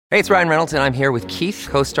Hey, it's Ryan Reynolds, and I'm here with Keith,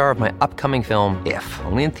 co-star of my upcoming film, If,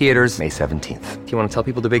 only in theaters May 17th. Do you want to tell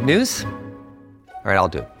people the big news? All right, I'll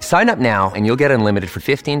do it. Sign up now and you'll get unlimited for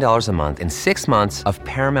 $15 a month and 6 months of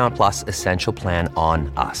Paramount Plus Essential Plan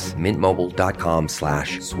on us.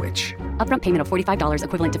 MintMobile.com/switch. Upfront payment of $45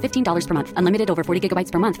 equivalent to $15 per month. Unlimited over 40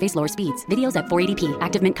 gigabytes per month. Face lower speeds. Videos at 480p.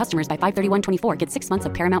 Active Mint customers by 531.24 get 6 months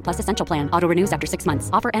of Paramount Plus Essential Plan. Auto renews after 6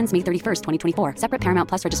 months. Offer ends May 31st, 2024. Separate Paramount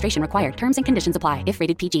Plus registration required. Terms and conditions apply if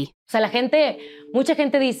rated PG. O sea, mucha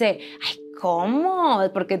gente dice, ay, ¿cómo?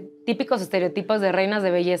 Porque típicos estereotipos de reinas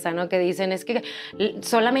de belleza, ¿no? Que dicen, es que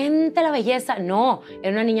solamente la belleza. No,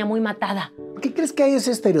 era una niña muy matada. ¿Por qué crees que hay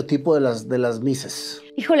ese estereotipo de las misses?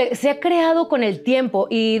 Híjole, se ha creado con el tiempo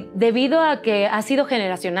y debido a que ha sido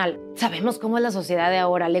generacional. Sabemos cómo es la sociedad de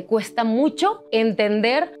ahora. Le cuesta mucho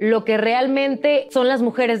entender lo que realmente son las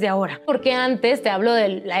mujeres de ahora. Porque antes, te hablo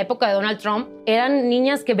de la época de Donald Trump, eran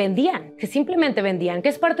niñas que vendían, que simplemente vendían, que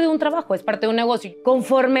es parte de un trabajo, es parte de un negocio.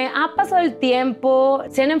 Conforme ha pasado el tiempo,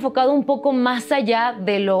 se han enfocado un poco más allá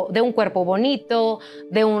de un cuerpo bonito,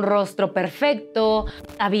 de un rostro perfecto.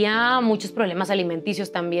 Había muchos problemas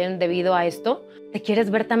alimenticios también debido a esto. Te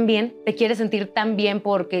quieres ver tan bien, te quieres sentir tan bien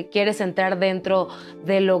porque quieres entrar dentro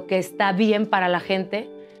de lo que está bien para la gente.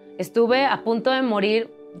 Estuve a punto de morir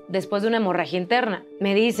después de una hemorragia interna.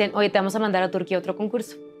 Me dicen, oye, te vamos a mandar a Turquía a otro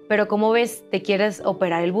concurso. Pero como ves, te quieres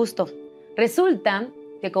operar el busto. Resulta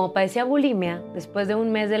que como padecía bulimia, después de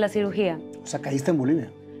un mes de la cirugía... O sea, caíste en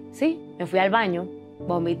bulimia. Sí, me fui al baño,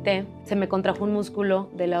 vomité, se me contrajo un músculo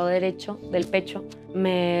del lado derecho del pecho,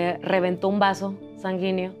 me reventó un vaso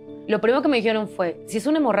sanguíneo. Lo primero que me dijeron fue, si es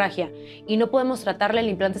una hemorragia y no podemos tratarla, el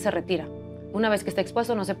implante se retira. Una vez que está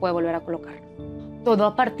expuesto, no se puede volver a colocar. Todo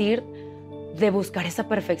a partir de buscar esa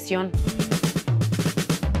perfección.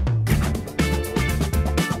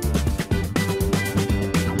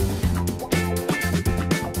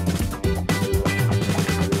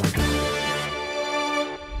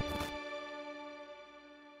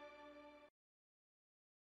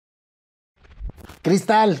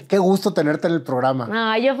 Kristal, qué gusto tenerte en el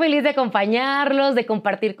programa. Yo feliz de acompañarlos, de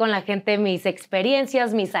compartir con la gente mis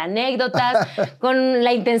experiencias, mis anécdotas, con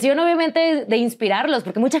la intención obviamente de inspirarlos,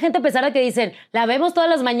 porque mucha gente a pesar de que dicen, la vemos todas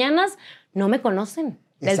las mañanas, no me conocen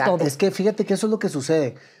del todo. Es que fíjate que eso es lo que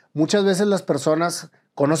sucede. Muchas veces las personas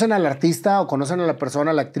conocen al artista o conocen a la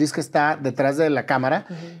persona, a la actriz que está detrás de la cámara,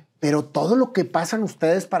 pero todo lo que pasan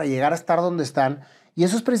ustedes para llegar a estar donde están, y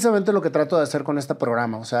eso es precisamente lo que trato de hacer con este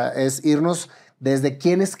programa. O sea, es irnos desde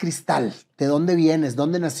quién es Kristal, de dónde vienes,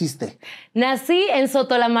 dónde naciste. Nací en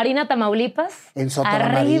Sotolamarina, Tamaulipas. En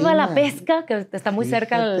Sotolamarina. Arriba la pesca, que está muy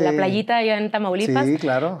cerca la playita allá en Tamaulipas. Sí,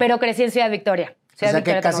 claro. Pero crecí en Ciudad Victoria. O sea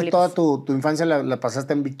que casi toda tu infancia la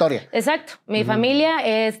pasaste en Victoria. Exacto. Mi familia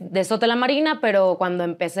es de Sotolamarina, pero cuando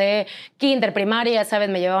empecé kinder, primaria, ya sabes,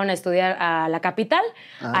 me llevaban a estudiar a la capital.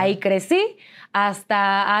 Ahí crecí.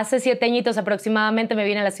 Hasta hace 7 añitos aproximadamente me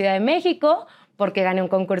vine a la Ciudad de México porque gané un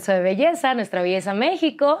concurso de belleza, Nuestra Belleza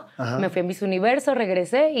México. Me fui a Miss Universo,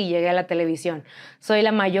 regresé y llegué a la televisión. Soy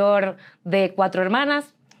la mayor de 4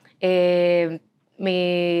 hermanas.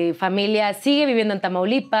 Mi familia sigue viviendo en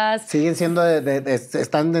Tamaulipas. Siguen siendo,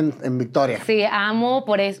 están en Victoria. Sí, amo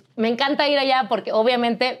por eso. Me encanta ir allá porque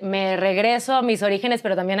obviamente me regreso a mis orígenes,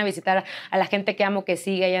 pero también a visitar a la gente que amo que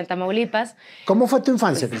sigue allá en Tamaulipas. ¿Cómo fue tu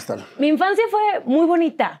infancia, Kristal? Mi infancia fue muy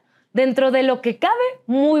bonita. Dentro de lo que cabe,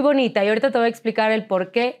 muy bonita. Y ahorita te voy a explicar el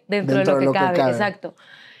por qué dentro de lo que cabe. Exacto.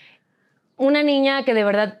 Una niña que de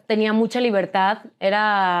verdad tenía mucha libertad,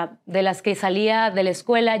 era de las que salía de la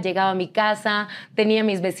escuela, llegaba a mi casa, tenía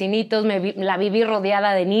mis vecinitos, la viví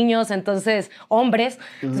rodeada de niños, entonces hombres.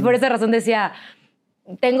 Entonces, por esa razón decía,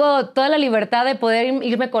 tengo toda la libertad de poder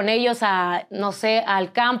irme con ellos a, no sé,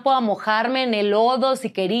 al campo, a mojarme en el lodo si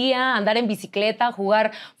quería, andar en bicicleta,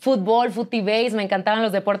 jugar fútbol, futibase. Me encantaban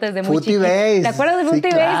los deportes de muy chiquita. ¿Te acuerdas de futibase?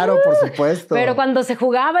 Sí, claro, por supuesto. Pero cuando se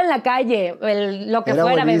jugaba en la calle, lo que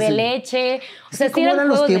fuera, bebé leche. O sea, sí eran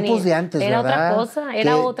los tiempos de antes, era ¿verdad? Otra cosa,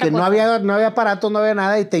 era otra cosa. No había aparatos, no había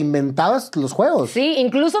nada y te inventabas los juegos. Sí,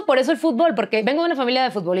 incluso por eso el fútbol, porque vengo de una familia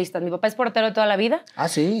de futbolistas. Mi papá es portero de toda la vida. Ah,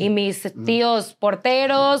 sí. Y mis tíos porteros,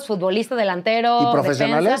 futbolistas, delantero, ¿y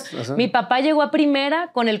profesionales? Defensa. Mi papá llegó a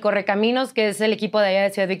primera con el Correcaminos, que es el equipo de allá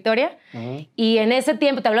de Ciudad Victoria. Y en ese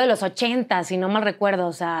tiempo, te hablo de los 80, si no mal recuerdo,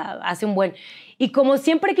 o sea, hace un buen... Y como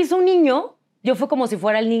siempre quiso un niño, yo fui como si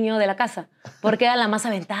fuera el niño de la casa, porque era la más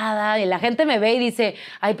aventada y la gente me ve y dice,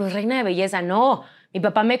 ay, pues reina de belleza. No, mi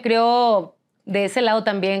papá me crió de ese lado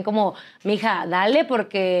también como, mija, dale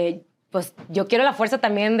porque pues yo quiero la fuerza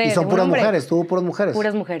también de ¿Y son de un puras hombre. mujeres? ¿Tuvo puras mujeres?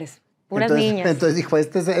 Puras mujeres. puras niñas. Entonces dijo,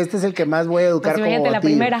 este es el que más voy a educar pues como la tío.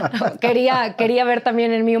 primera. quería ver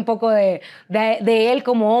también en mí un poco de él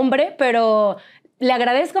como hombre, pero le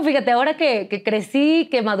agradezco, fíjate, ahora que crecí,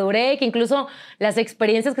 que maduré, que incluso las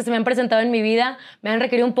experiencias que se me han presentado en mi vida me han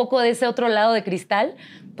requerido un poco de ese otro lado de Kristal,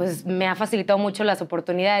 pues me ha facilitado mucho las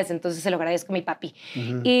oportunidades, entonces se lo agradezco a mi papi.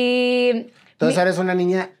 Entonces eres una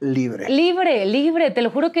niña libre. Libre. Te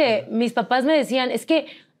lo juro que mis papás me decían, es que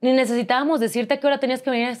ni necesitábamos decirte a qué hora tenías que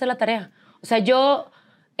venir a hacer la tarea. O sea, yo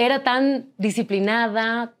era tan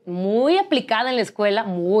disciplinada, muy aplicada en la escuela,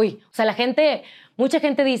 O sea, mucha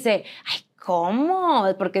gente dice, ay, ¿cómo?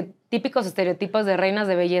 Porque típicos estereotipos de reinas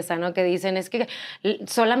de belleza, ¿no? Que dicen, es que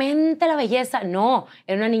solamente la belleza. No,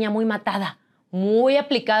 era una niña muy matada, muy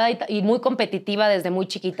aplicada y muy competitiva desde muy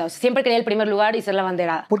chiquita. O sea, siempre quería el primer lugar y ser la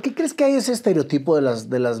abanderada. ¿Por qué crees que hay ese estereotipo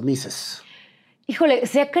de las misses? Híjole,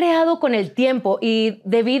 se ha creado con el tiempo y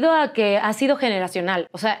debido a que ha sido generacional.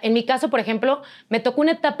 O sea, en mi caso, por ejemplo, me tocó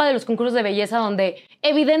una etapa de los concursos de belleza donde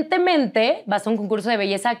evidentemente vas a un concurso de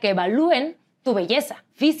belleza que evalúen tu belleza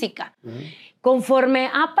física. Conforme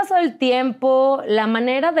ha pasado el tiempo, la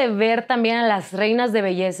manera de ver también a las reinas de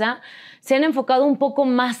belleza se han enfocado un poco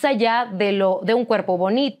más allá de un cuerpo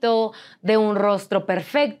bonito, de un rostro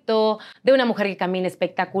perfecto, de una mujer que camine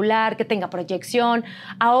espectacular, que tenga proyección.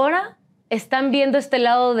 Ahora están viendo este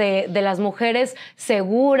lado de las mujeres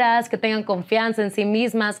seguras, que tengan confianza en sí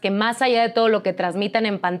mismas, que más allá de todo lo que transmitan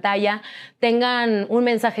en pantalla, tengan un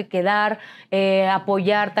mensaje que dar,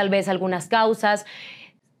 apoyar tal vez algunas causas.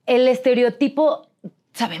 El estereotipo,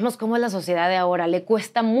 sabemos cómo es la sociedad de ahora, le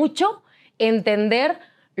cuesta mucho entender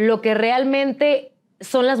lo que realmente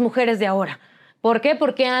son las mujeres de ahora. ¿Por qué?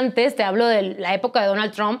 Porque antes, te hablo de la época de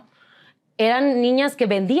Donald Trump, eran niñas que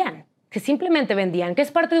vendían, que simplemente vendían, que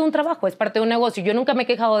es parte de un trabajo, es parte de un negocio. Yo nunca me he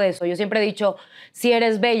quejado de eso. Yo siempre he dicho, si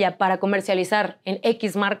eres bella para comercializar en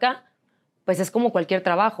X marca, pues es como cualquier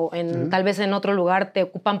trabajo. Tal vez en otro lugar te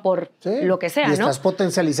ocupan por lo que sea, y ¿no? estás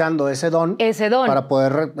potencializando ese don para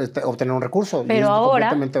poder obtener un recurso. Pero y es ahora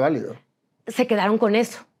completamente válido. Se quedaron con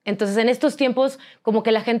eso. Entonces, en estos tiempos, como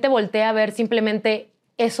que la gente voltea a ver simplemente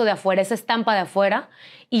eso de afuera, esa estampa de afuera,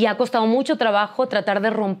 y ha costado mucho trabajo tratar de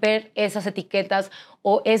romper esas etiquetas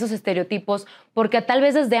o esos estereotipos, porque tal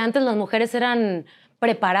vez desde antes las mujeres eran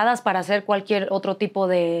preparadas para hacer cualquier otro tipo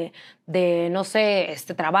de no sé,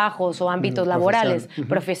 trabajos o ámbitos laborales,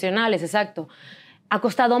 profesionales, exacto. Ha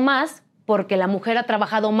costado más porque la mujer ha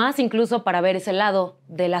trabajado más incluso para ver ese lado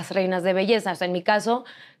de las reinas de belleza. O sea, en mi caso,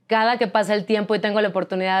 cada que pasa el tiempo y tengo la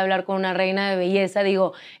oportunidad de hablar con una reina de belleza,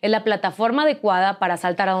 digo, es la plataforma adecuada para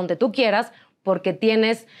saltar a donde tú quieras porque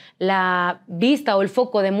tienes la vista o el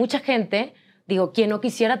foco de mucha gente. Digo, ¿quién no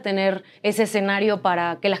quisiera tener ese escenario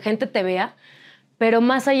para que la gente te vea? Pero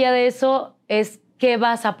más allá de eso es qué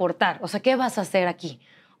vas a aportar, o sea, qué vas a hacer aquí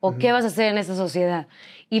o qué vas a hacer en esta sociedad.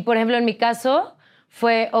 Y, por ejemplo, en mi caso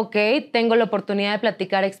fue, tengo la oportunidad de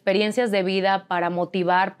platicar experiencias de vida para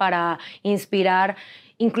motivar, para inspirar.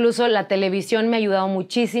 Incluso la televisión me ha ayudado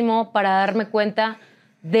muchísimo para darme cuenta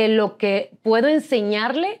de lo que puedo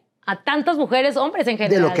enseñarle a tantas mujeres, hombres en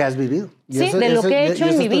general. De lo que has vivido. Sí, de lo que he hecho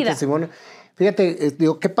en mi vida. Testimonio. Fíjate,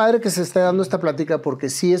 digo, qué padre que se esté dando esta plática porque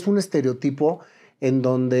sí es un estereotipo en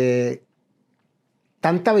donde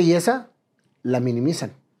tanta belleza la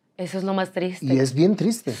minimizan. Eso es lo más triste. Y es bien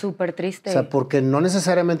triste. Súper triste. O sea, porque no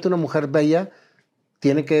necesariamente una mujer bella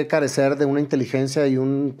tiene que carecer de una inteligencia y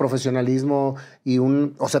un profesionalismo y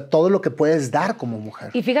o sea, todo lo que puedes dar como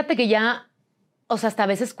mujer. Y fíjate que ya, o sea, hasta a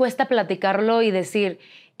veces cuesta platicarlo y decir,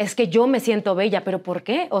 es que yo me siento bella, pero ¿por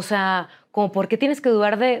qué? O sea, como ¿por qué tienes que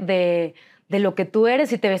dudar de lo que tú eres?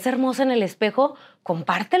 Si te ves hermosa en el espejo,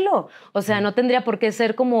 compártelo. O sea, no tendría por qué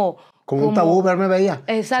ser como un tabú verme bella.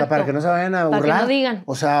 Exacto. O sea, para que no se vayan a burlar. Para que no digan.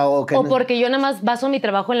 O sea, o porque yo nada más baso mi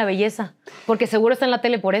trabajo en la belleza. Porque seguro está en la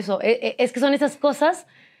tele por eso. Es que son esas cosas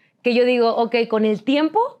que yo digo, con el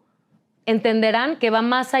tiempo entenderán que va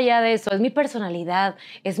más allá de eso. Es mi personalidad,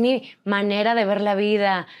 es mi manera de ver la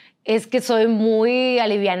vida. Es que soy muy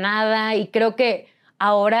alivianada y creo que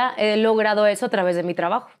ahora he logrado eso a través de mi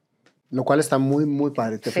trabajo. Lo cual está muy, muy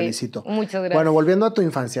padre. Te felicito. Muchas gracias. Bueno, volviendo a tu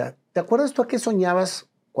infancia, ¿te acuerdas tú a qué soñabas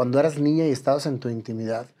cuando eras niña y estabas en tu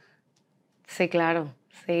intimidad? Sí, claro.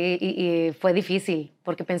 Sí, y fue difícil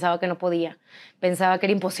porque pensaba que no podía. Pensaba que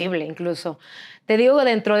era imposible incluso. Te digo,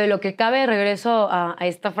 dentro de lo que cabe, regreso a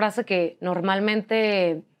esta frase que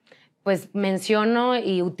normalmente pues menciono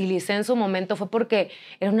y utilicé en su momento, fue porque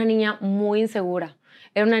era una niña muy insegura.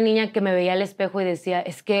 Era una niña que me veía al espejo y decía,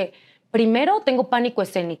 es que primero tengo pánico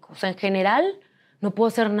escénico. O sea, en general no puedo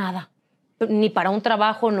hacer nada. Ni para un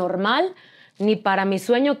trabajo normal, ni para mi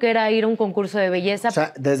sueño, que era ir a un concurso de belleza. O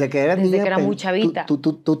sea, desde que eras niña, desde que era muy chavita.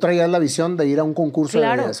 Tú traías la visión de ir a un concurso de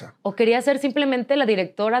belleza. O quería ser simplemente la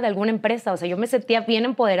directora de alguna empresa. O sea, yo me sentía bien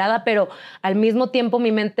empoderada, pero al mismo tiempo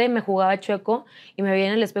mi mente me jugaba chueco y me veía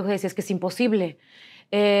en el espejo y decía, es que es imposible.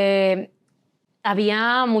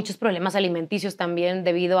 Había muchos problemas alimenticios también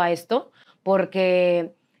debido a esto,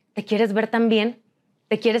 porque te quieres ver tan bien,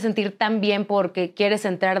 te quieres sentir tan bien porque quieres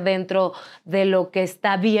entrar dentro de lo que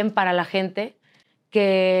está bien para la gente,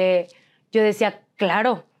 que yo decía,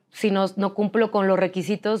 claro, si no cumplo con los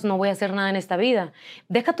requisitos, no voy a hacer nada en esta vida.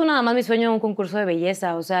 Deja tú nada más mi sueño de un concurso de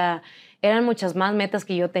belleza. O sea, eran muchas más metas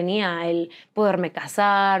que yo tenía. El poderme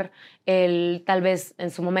casar, el tal vez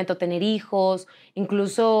en su momento tener hijos,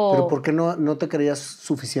 incluso... ¿Pero por qué no te creías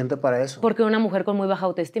suficiente para eso? Porque era una mujer con muy baja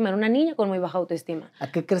autoestima, era una niña con muy baja autoestima.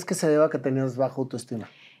 ¿A qué crees que se deba que tenías baja autoestima?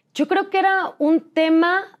 Yo creo que era un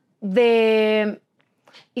tema de...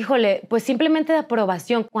 Híjole, pues simplemente de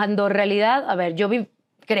aprobación. Cuando en realidad, a ver,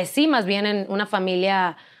 crecí más bien en una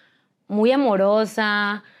familia muy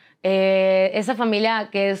amorosa, esa familia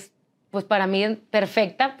que es, pues para mí,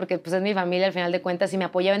 perfecta, porque pues es mi familia al final de cuentas y me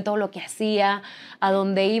apoyaba en todo lo que hacía, a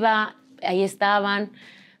donde iba, ahí estaban.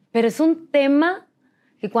 Pero es un tema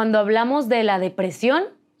que cuando hablamos de la depresión,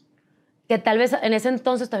 que tal vez en ese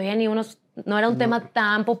entonces todavía no era un tema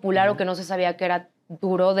tan popular o que no se sabía que era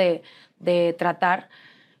duro de tratar,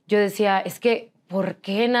 yo decía, es que, ¿por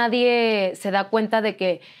qué nadie se da cuenta de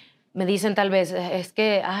que me dicen tal vez, es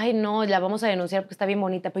que, ay, no, la vamos a denunciar porque está bien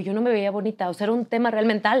bonita? Pero yo no me veía bonita. O sea, era un tema real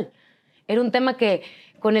mental. Era un tema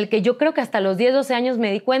con el que yo creo que hasta los 10, 12 años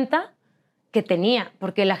me di cuenta que tenía.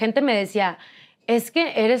 Porque la gente me decía, es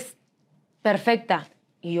que eres perfecta.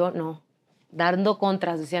 Y yo, no. Dando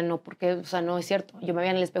contras. Decía, no, porque, o sea, no es cierto. Yo me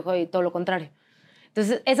veía en el espejo y todo lo contrario.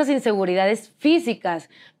 Entonces, esas inseguridades físicas,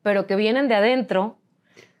 pero que vienen de adentro,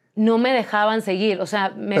 no me dejaban seguir, o sea,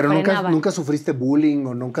 me frenaban. Pero nunca sufriste bullying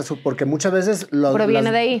o nunca... Porque muchas veces...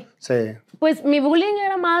 Proviene de ahí. Sí. Pues mi bullying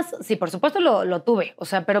era más... Sí, por supuesto lo tuve. O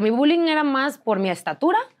sea, pero mi bullying era más por mi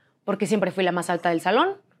estatura, porque siempre fui la más alta del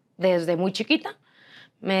salón, desde muy chiquita.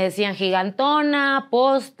 Me decían gigantona,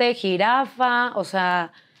 poste, jirafa. O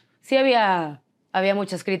sea, sí había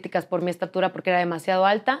muchas críticas por mi estatura porque era demasiado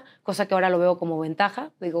alta, cosa que ahora lo veo como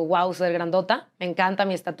ventaja. Digo, wow, ser grandota. Me encanta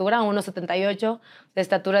mi estatura, 1,78 de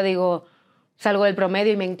estatura. Digo, salgo del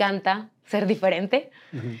promedio y me encanta ser diferente.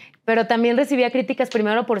 Uh-huh. Pero también recibía críticas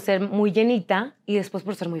primero por ser muy llenita y después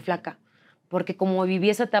por ser muy flaca. Porque como viví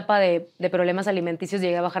esa etapa de problemas alimenticios,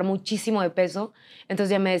 llegué a bajar muchísimo de peso.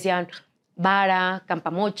 Entonces ya me decían, vara,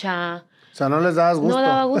 campamocha. O sea, no les dabas gusto. No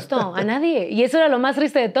daba gusto a nadie. Y eso era lo más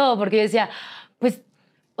triste de todo, porque yo decía... Pues,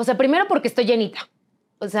 o sea, primero porque estoy llenita.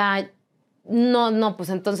 O sea, no, pues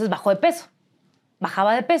entonces bajó de peso.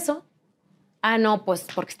 Bajaba de peso. Ah, no, pues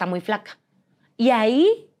porque está muy flaca. Y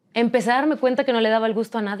ahí empecé a darme cuenta que no le daba el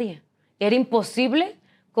gusto a nadie. Era imposible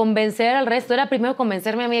convencer al resto. Era primero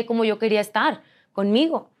convencerme a mí de cómo yo quería estar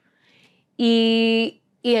conmigo. Y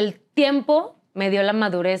el tiempo me dio la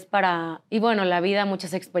madurez y bueno, la vida,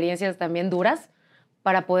 muchas experiencias también duras,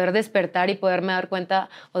 para poder despertar y poderme dar cuenta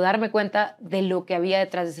o darme cuenta de lo que había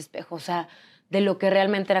detrás de ese espejo, o sea, de lo que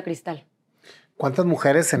realmente era Kristal. ¿Cuántas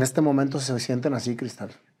mujeres en este momento se sienten así, Kristal?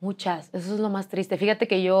 Muchas, eso es lo más triste. Fíjate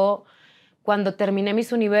que yo, cuando terminé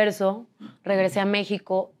Miss Universo, regresé a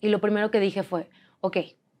México y lo primero que dije fue, ok,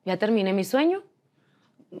 ya terminé mi sueño,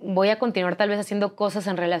 voy a continuar tal vez haciendo cosas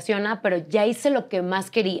en relación a, pero ya hice lo que más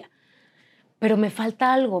quería. Pero me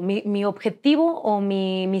falta algo, mi objetivo o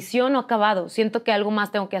mi misión no ha acabado. Siento que algo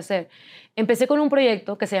más tengo que hacer. Empecé con un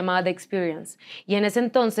proyecto que se llamaba The Experience y en ese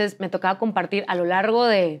entonces me tocaba compartir a lo largo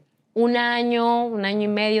de un año y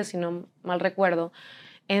medio, si no mal recuerdo,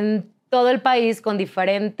 en todo el país con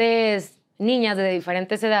diferentes niñas de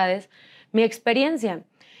diferentes edades, mi experiencia.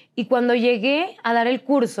 Y cuando llegué a dar el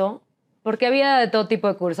curso, porque había de todo tipo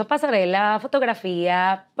de curso, pasarela,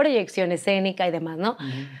 fotografía, proyección escénica y demás, ¿no?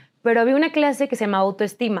 Uh-huh. Pero había una clase que se llama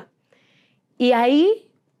autoestima. Y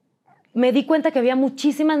ahí me di cuenta que había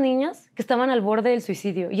muchísimas niñas que estaban al borde del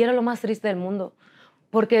suicidio. Y era lo más triste del mundo,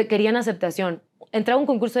 porque querían aceptación. Entrar a un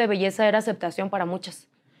concurso de belleza era aceptación para muchas.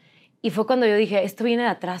 Y fue cuando yo dije, esto viene de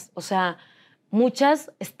atrás. O sea,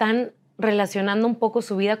 muchas están relacionando un poco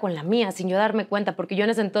su vida con la mía, sin yo darme cuenta, porque yo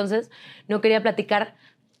en ese entonces no quería platicar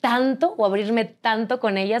tanto o abrirme tanto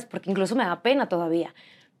con ellas, porque incluso me da pena todavía.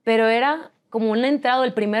 Pero era como una entrada,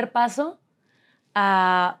 el primer paso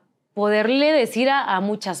a poderle decir a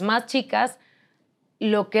muchas más chicas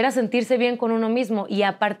lo que era sentirse bien con uno mismo. Y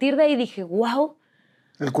a partir de ahí dije, wow.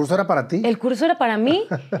 ¿El curso era para ti? El curso era para mí.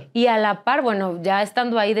 Y a la par, bueno, ya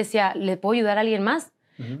estando ahí decía, ¿le puedo ayudar a alguien más?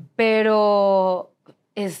 Uh-huh. Pero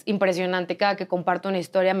es impresionante. Cada que comparto una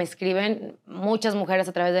historia me escriben muchas mujeres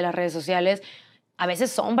a través de las redes sociales, a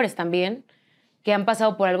veces hombres también, que han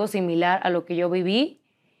pasado por algo similar a lo que yo viví.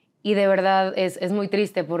 Y de verdad es muy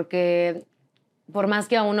triste porque por más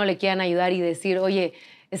que a uno le quieran ayudar y decir, oye,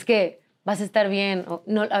 es que vas a estar bien, o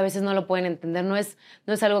no, a veces no lo pueden entender. No es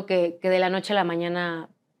algo que de la noche a la mañana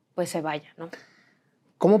pues se vaya, ¿no?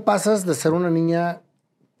 ¿Cómo pasas de ser una niña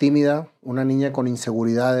tímida, una niña con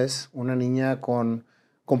inseguridades, una niña con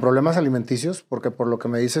problemas alimenticios, porque por lo que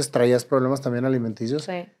me dices traías problemas también alimenticios,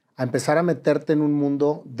 Sí. a empezar a meterte en un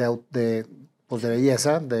mundo de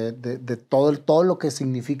belleza, de todo lo que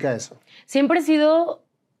significa eso? Siempre he sido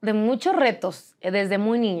de muchos retos desde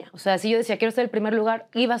muy niña. O sea, si yo decía quiero ser el primer lugar,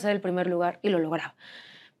 iba a ser el primer lugar y lo lograba.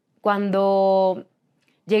 Cuando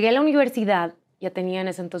llegué a la universidad, ya tenía en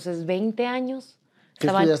ese entonces 20 años. ¿Qué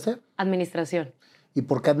estudiaste? Administración. ¿Y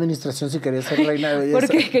por qué administración si querías ser reina de belleza?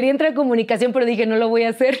 Porque quería entrar a comunicación, pero dije, no lo voy a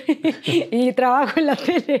hacer. Y trabajo en la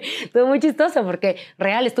tele. Estuvo muy chistoso porque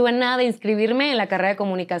real, estuve en nada de inscribirme en la carrera de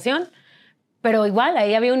comunicación, pero igual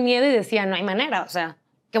ahí había un miedo y decía, no hay manera, o sea,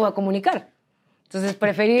 ¿qué voy a comunicar? Entonces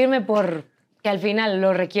preferí irme por que al final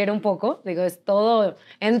lo requiere un poco. Digo, es todo,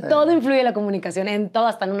 en todo influye la comunicación, en todo,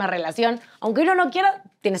 hasta en una relación. Aunque uno no quiera,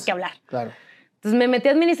 tienes que hablar. Claro. Entonces me metí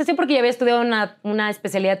a administración porque ya había estudiado una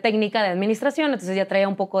especialidad técnica de administración, entonces ya traía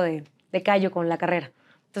un poco de callo con la carrera.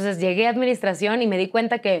 Entonces llegué a administración y me di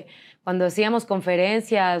cuenta que cuando hacíamos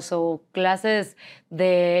conferencias o clases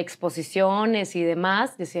de exposiciones y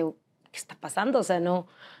demás, decía, ¿qué está pasando? O sea, no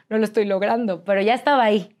lo estoy logrando, pero ya estaba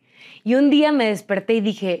ahí. Y un día me desperté y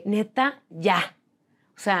dije, neta, ya.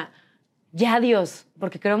 O sea, ya Dios,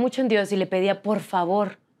 porque creo mucho en Dios y le pedía, por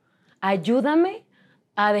favor, ayúdame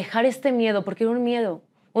a dejar este miedo, porque era un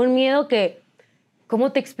miedo que,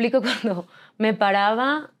 ¿cómo te explico? Cuando me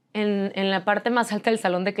paraba en la parte más alta del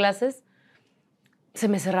salón de clases, se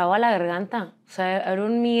me cerraba la garganta, o sea, era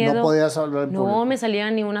un miedo. No podías hablar en público. No me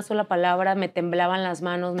salía ni una sola palabra, me temblaban las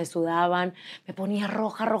manos, me sudaban, me ponía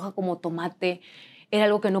roja como tomate, era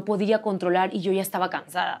algo que no podía controlar y yo ya estaba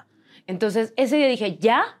cansada. Entonces, ese día dije,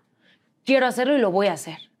 ya, quiero hacerlo y lo voy a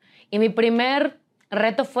hacer. Y mi primer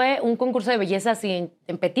reto fue un concurso de belleza así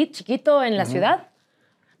en petit, chiquito, en la ciudad.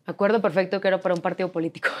 Me acuerdo perfecto que era para un partido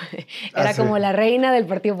político. Era como la reina del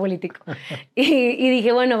partido político. Y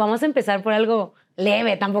dije, bueno, vamos a empezar por algo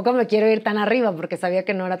leve. Tampoco me quiero ir tan arriba porque sabía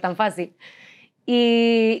que no era tan fácil.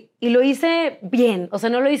 Y lo hice bien. O sea,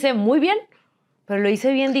 no lo hice muy bien, pero lo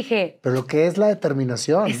hice bien, dije. Pero lo que es la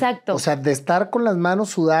determinación. Exacto. O sea, de estar con las manos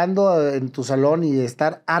sudando en tu salón y de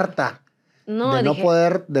estar harta. No, de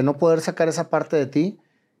dije, no poder sacar esa parte de ti,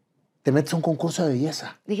 te metes a un concurso de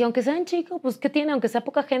belleza. Dije, aunque sean chicos, pues ¿qué tiene? Aunque sea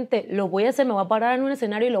poca gente, lo voy a hacer, me voy a parar en un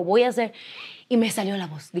escenario y lo voy a hacer. Y me salió la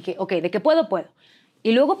voz. Dije, ok, de que puedo.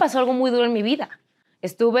 Y luego pasó algo muy duro en mi vida.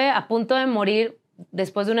 Estuve a punto de morir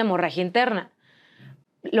después de una hemorragia interna.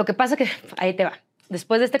 Lo que pasa que, ahí te va,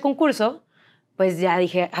 después de este concurso, pues ya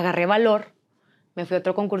dije, agarré valor, me fui a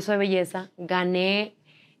otro concurso de belleza, gané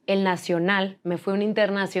el nacional, me fui a un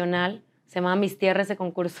internacional, se llamaba Mis Tierras ese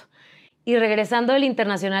concurso. Y regresando del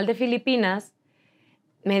internacional de Filipinas,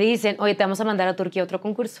 me dicen, oye, te vamos a mandar a Turquía a otro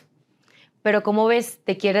concurso. Pero ¿cómo ves?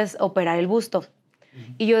 ¿Te quieres operar el busto?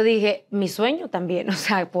 Y yo dije, mi sueño también, o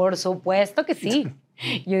sea, por supuesto que sí.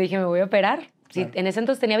 Yo dije, me voy a operar. Sí, en ese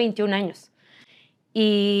entonces tenía 21 años.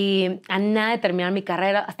 Y a nada de terminar mi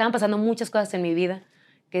carrera, estaban pasando muchas cosas en mi vida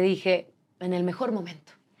que dije, en el mejor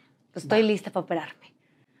momento, estoy lista para operarme.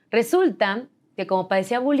 Resulta que como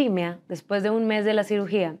padecía bulimia, después de un mes de la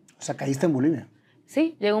cirugía... O sea, caíste en bulimia.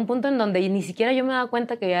 Sí, llegó un punto en donde ni siquiera yo me daba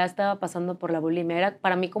cuenta que ya estaba pasando por la bulimia. Era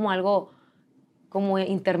para mí como algo como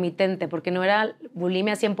intermitente, porque no era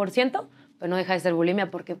bulimia 100%, pero no deja de ser bulimia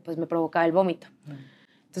porque pues, me provocaba el vómito.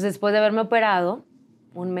 Entonces, después de haberme operado,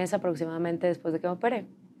 un mes aproximadamente después de que me operé,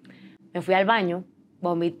 me fui al baño,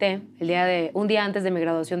 vomité un día antes de mi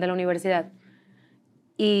graduación de la universidad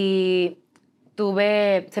y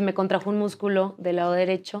se me contrajo un músculo del lado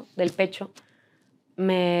derecho del pecho,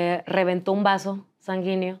 me reventó un vaso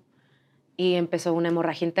sanguíneo y empezó una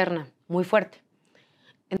hemorragia interna muy fuerte.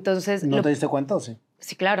 Entonces, ¿No te diste cuenta o sí?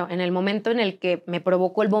 Sí, claro. En el momento en el que me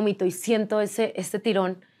provocó el vómito y siento este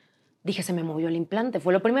tirón, dije, se me movió el implante.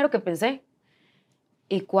 Fue lo primero que pensé.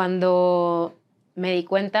 Y cuando me di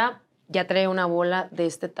cuenta, ya traía una bola de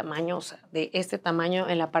este tamaño, o sea, de este tamaño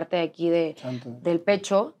en la parte de aquí del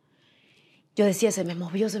pecho. yo decía, se me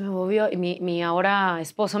movió. Y mi ahora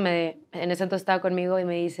esposo en ese entonces estaba conmigo y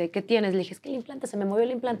me dice, ¿qué tienes? Le dije, es que el implante, se me movió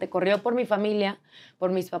el implante. Corrió por mi familia,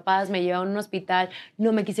 por mis papás, me llevaron a un hospital.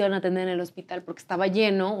 No me quisieron atender en el hospital porque estaba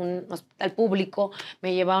lleno, un hospital público.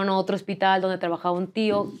 Me llevaron a otro hospital donde trabajaba un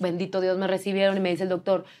tío. Bendito Dios, me recibieron y me dice el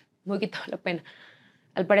doctor, muy quitado la pena.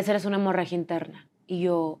 Al parecer es una hemorragia interna. Y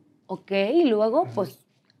yo, ok, y luego, pues,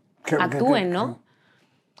 actúen, ¿no?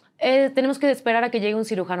 Tenemos que esperar a que llegue un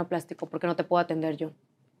cirujano plástico porque no te puedo atender yo.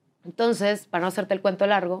 Entonces, para no hacerte el cuento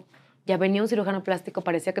largo, ya venía un cirujano plástico,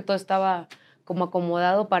 parecía que todo estaba como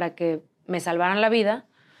acomodado para que me salvaran la vida.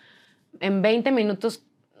 En 20 minutos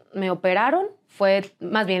me operaron,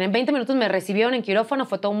 en 20 minutos me recibieron en quirófano,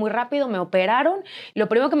 fue todo muy rápido, me operaron. Y lo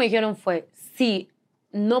primero que me dijeron fue, si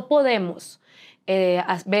no podemos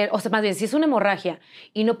ver, o sea, más bien, si es una hemorragia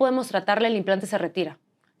y no podemos tratarla, el implante se retira.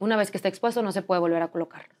 Una vez que está expuesto, no se puede volver a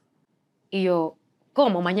colocar. Y yo,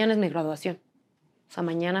 ¿cómo? Mañana es mi graduación. O sea,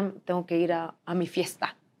 mañana tengo que ir a mi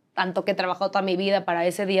fiesta. Tanto que he trabajado toda mi vida para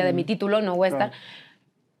ese día de mi título, no voy a estar.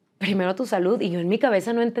 Primero tu salud. Y yo en mi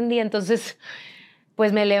cabeza no entendía. Entonces,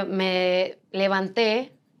 pues me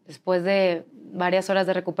levanté después de varias horas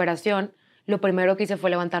de recuperación. Lo primero que hice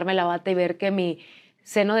fue levantarme la bata y ver que mi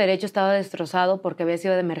seno derecho estaba destrozado porque había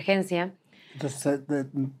sido de emergencia. Entonces,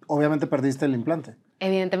 obviamente perdiste el implante.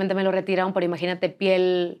 Evidentemente me lo retiraron, pero imagínate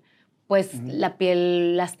piel... pues la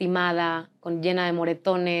piel lastimada, llena de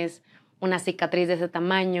moretones, una cicatriz de ese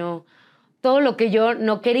tamaño, todo lo que yo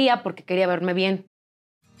no quería porque quería verme bien.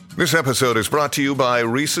 This episode is brought to you by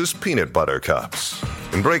Reese's Peanut Butter Cups.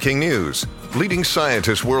 In breaking news, leading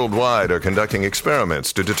scientists worldwide are conducting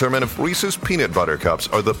experiments to determine if Reese's Peanut Butter Cups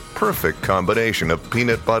are the perfect combination of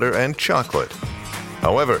peanut butter and chocolate.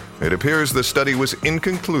 However, it appears the study was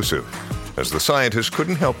inconclusive, as the scientists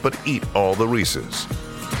couldn't help but eat all the Reese's.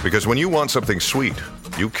 Because when you want something sweet,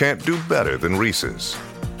 you can't do better than Reese's.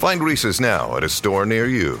 Find Reese's now at a store near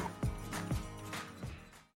you.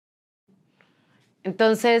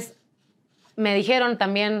 Entonces, me dijeron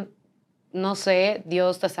también, no sé,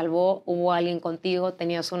 Dios te salvó, hubo alguien contigo,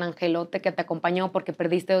 tenías un angelote que te acompañó porque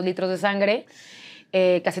perdiste 2 litros de sangre,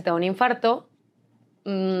 casi te da un infarto.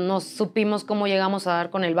 No supimos cómo llegamos a dar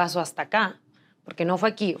con el vaso hasta acá, porque no fue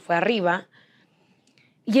aquí, fue arriba.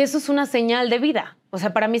 Y eso es una señal de vida. O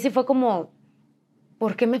sea, para mí sí fue como,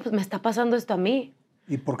 ¿por qué me está pasando esto a mí?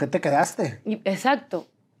 ¿Y por qué te quedaste? Exacto.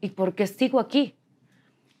 ¿Y por qué sigo aquí?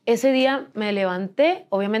 Ese día me levanté.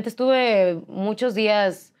 Obviamente estuve muchos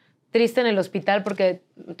días triste en el hospital porque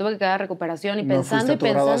tuve que quedar a recuperación y pensando y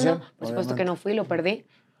pensando. Graduación, por supuesto que no fui, lo perdí.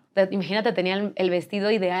 Imagínate, tenía el vestido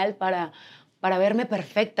ideal para verme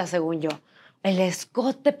perfecta, según yo. El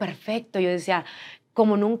escote perfecto. Yo decía,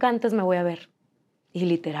 como nunca antes me voy a ver. Y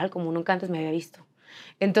literal, como nunca antes me había visto.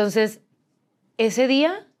 Entonces, ese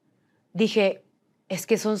día dije, es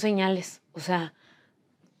que son señales. O sea,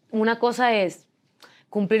 una cosa es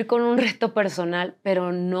cumplir con un reto personal,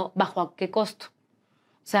 pero no bajo a qué costo.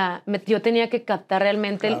 O sea, yo tenía que captar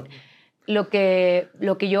realmente lo que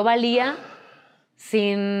yo valía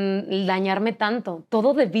sin dañarme tanto.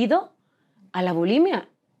 Todo debido a la bulimia.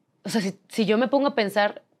 O sea, si yo me pongo a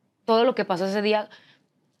pensar todo lo que pasó ese día,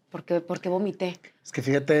 ¿por qué vomité? Es que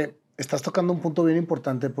fíjate, estás tocando un punto bien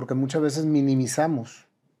importante porque muchas veces minimizamos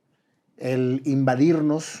el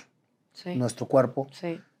invadirnos nuestro cuerpo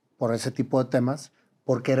por ese tipo de temas,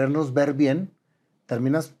 por querernos ver bien,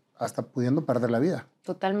 terminas hasta pudiendo perder la vida.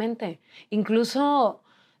 Totalmente. Incluso,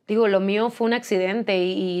 digo, lo mío fue un accidente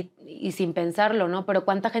y sin pensarlo, ¿no? Pero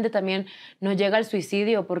cuánta gente también no llega al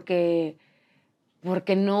suicidio porque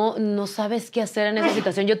no sabes qué hacer en esa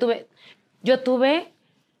situación. Yo tuve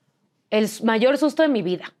el mayor susto de mi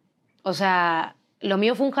vida. O sea, lo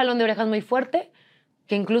mío fue un jalón de orejas muy fuerte,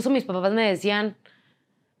 que incluso mis papás me decían,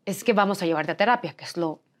 es que vamos a llevarte a terapia, que es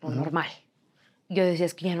lo normal. Yo decía,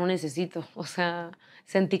 es que ya no necesito. O sea,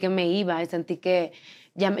 sentí que me iba, sentí que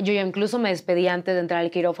yo ya incluso me despedí antes de entrar al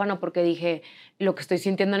quirófano porque dije, lo que estoy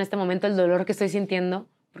sintiendo en este momento, el dolor que estoy sintiendo,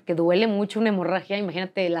 porque duele mucho una hemorragia,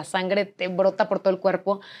 imagínate, la sangre te brota por todo el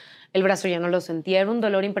cuerpo, el brazo ya no lo sentía, era un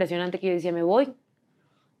dolor impresionante que yo decía, me voy.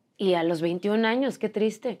 Y a los 21 años, qué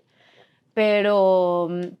triste. Pero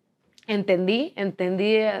entendí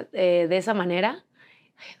de esa manera.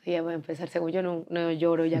 Ay, ya voy a empezar, según yo no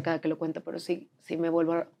lloro ya cada que lo cuento, pero sí me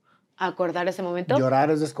vuelvo a acordar ese momento.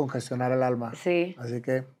 Llorar es descongestionar el alma. Sí. Así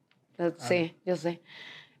que... Sí, yo sé.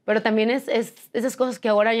 Pero también es esas cosas que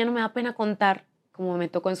ahora ya no me da pena contar, como me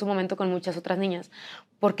tocó en su momento con muchas otras niñas,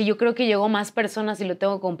 porque yo creo que llegó más personas y lo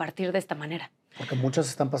tengo que compartir de esta manera. Porque muchas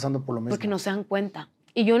están pasando por lo mismo. Porque no se dan cuenta.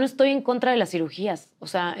 Y yo no estoy en contra de las cirugías. O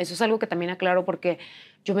sea, eso es algo que también aclaro porque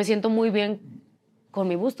yo me siento muy bien con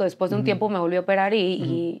mi busto. Después de un tiempo me volví a operar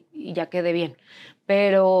y ya quedé bien.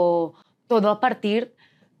 Pero todo a partir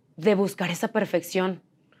de buscar esa perfección.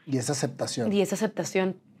 Y esa aceptación. Y esa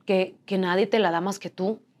aceptación que nadie te la da más que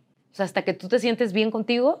tú. O sea, hasta que tú te sientes bien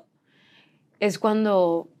contigo, es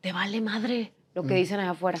cuando te vale madre lo que dicen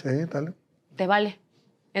allá afuera. Sí, dale. Te vale.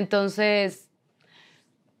 Entonces,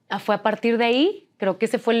 fue a partir de ahí, creo que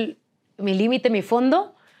ese fue mi límite, mi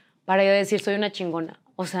fondo, para yo decir, soy una chingona.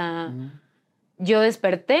 O sea, yo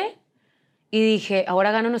desperté y dije,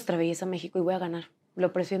 ahora gano Nuestra Belleza México y voy a ganar.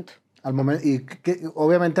 Lo presiento. Al momento,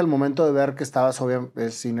 obviamente al momento de ver que estabas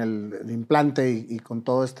sin el implante y con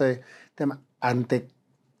todo este tema, ante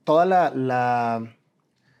toda la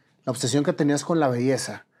obsesión que tenías con la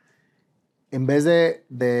belleza, en vez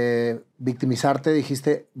de victimizarte,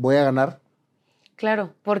 dijiste, voy a ganar.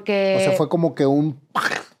 Claro, porque... O sea, fue como que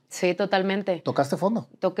Sí, totalmente. ¿Tocaste fondo?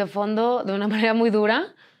 Toqué fondo de una manera muy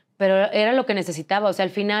dura, pero era lo que necesitaba. O sea, al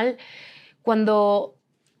final, cuando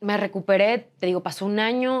me recuperé, te digo, pasó un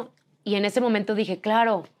año y en ese momento dije,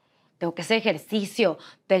 claro, tengo que hacer ejercicio,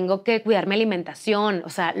 tengo que cuidar mi alimentación, o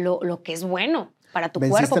sea, lo que es bueno para tu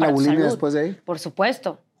cuerpo, para tu salud. ¿Venciste la bulimia después de ahí? Por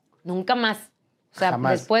supuesto. Nunca más. O sea,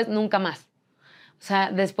 Jamás. Después, nunca más. O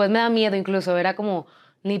sea, después me da miedo incluso, era como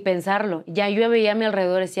ni pensarlo. Ya yo veía a mi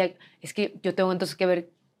alrededor y decía, es que yo tengo entonces que ver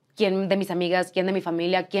quién de mis amigas, quién de mi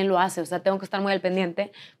familia, quién lo hace. O sea, tengo que estar muy al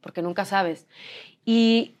pendiente porque nunca sabes.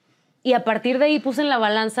 Y a partir de ahí puse en la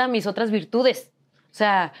balanza mis otras virtudes. O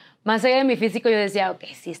sea, más allá de mi físico, yo decía, ok,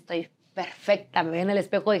 sí, estoy perfecta. Me veía en el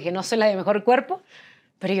espejo y dije, no soy la de mejor cuerpo,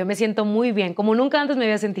 pero yo me siento muy bien, como nunca antes me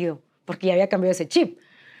había sentido, porque ya había cambiado ese chip.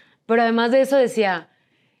 Pero además de eso decía,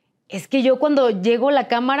 es que yo cuando llego a la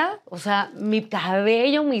cámara, o sea, mi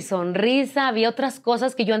cabello, mi sonrisa, había otras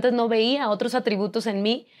cosas que yo antes no veía, otros atributos en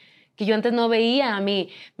mí que yo antes no veía, mi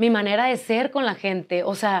manera de ser con la gente.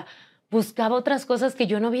 O sea, buscaba otras cosas que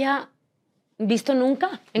yo no había visto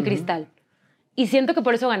nunca en Kristal. Y siento que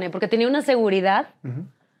por eso gané, porque tenía una seguridad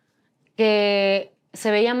que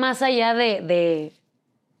se veía más allá de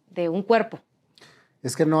un cuerpo.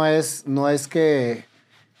 Es que no es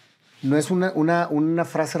una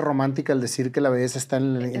frase romántica el decir que la belleza está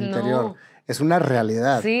en el interior. No. Es una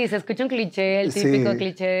realidad. Sí, se escucha un cliché, el típico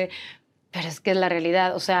cliché, pero es que es la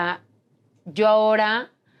realidad. O sea, yo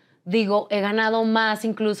ahora digo, he ganado más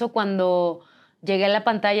incluso cuando llegué a la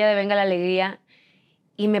pantalla de Venga la Alegría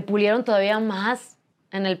y me pulieron todavía más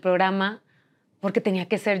en el programa porque tenía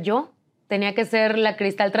que ser yo. Tenía que ser la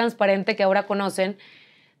Kristal transparente que ahora conocen.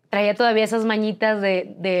 Traía todavía esas mañitas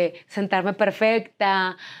de sentarme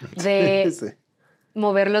perfecta, de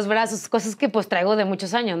mover los brazos, cosas que pues traigo de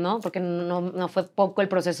muchos años, ¿no? Porque no fue poco el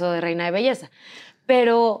proceso de reina de belleza.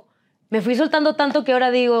 Pero me fui soltando tanto que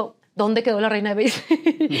ahora digo, ¿dónde quedó la reina de belleza?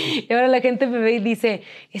 Y ahora la gente me ve y dice,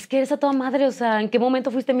 es que eres a toda madre, o sea, ¿en qué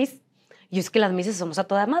momento fuiste Miss? Y es que las Misses somos a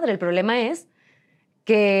toda madre. El problema es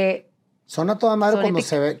que... Son a toda madre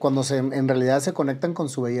cuando en realidad se conectan con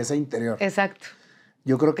su belleza interior. Exacto.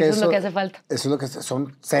 Yo creo que eso es lo que hace falta. Eso es lo que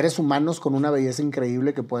son seres humanos con una belleza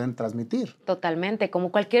increíble que pueden transmitir. Totalmente,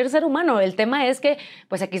 como cualquier ser humano. El tema es que,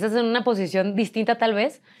 pues aquí estás en una posición distinta tal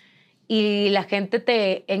vez y la gente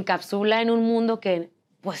te encapsula en un mundo que,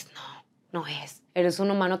 pues no es. Eres un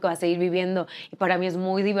humano que va a seguir viviendo y para mí es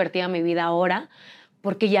muy divertida mi vida ahora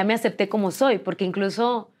porque ya me acepté como soy, porque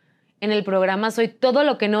incluso en el programa soy todo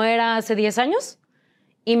lo que no era hace 10 años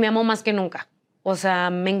y me amo más que nunca. O sea,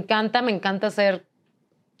 me encanta ser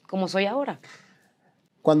como soy ahora.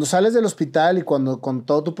 Cuando sales del hospital y con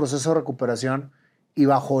todo tu proceso de recuperación y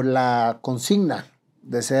bajo la consigna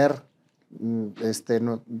de ser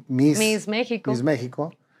Miss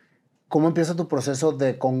México, ¿cómo empieza tu proceso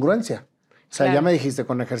de congruencia? O sea, ya me dijiste,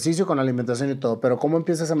 con ejercicio, con alimentación y todo, pero ¿cómo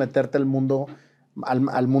empiezas a meterte al mundo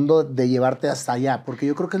de llevarte hasta allá? Porque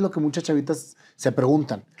yo creo que es lo que muchas chavitas se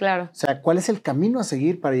preguntan. Claro. O sea, ¿cuál es el camino a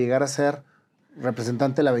seguir para llegar a ser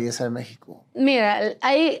representante de la belleza de México? Mira,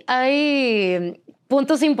 hay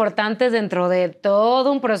puntos importantes dentro de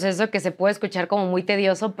todo un proceso que se puede escuchar como muy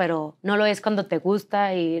tedioso, pero no lo es cuando te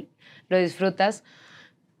gusta y lo disfrutas.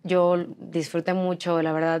 Yo disfruté mucho,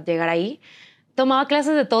 la verdad, llegar ahí. Tomaba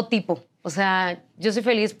clases de todo tipo. O sea, yo soy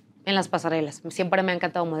feliz en las pasarelas. Siempre me ha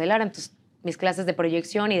encantado modelar, entonces mis clases de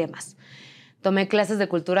proyección y demás. Tomé clases de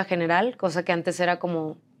cultura general, cosa que antes era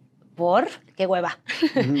como... ¿Por? ¡Qué hueva!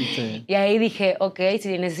 Sí. Y ahí dije, ok,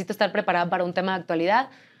 si necesito estar preparada para un tema de actualidad,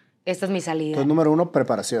 esta es mi salida. Entonces, número 1,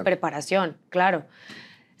 preparación. Preparación, claro.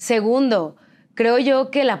 Segundo, creo yo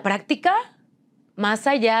que la práctica, más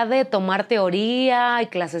allá de tomar teoría y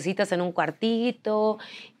clasecitas en un cuartito,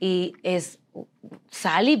 y es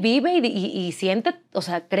sal y vive y siente, o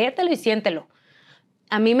sea, créetelo y siéntelo.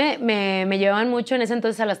 a mí me llevaban mucho en ese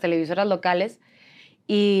entonces a las televisoras locales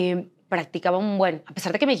y practicaba un buen. A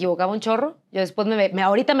pesar de que me equivocaba un chorro, yo después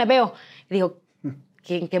ahorita me veo y digo,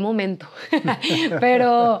 ¿en qué momento?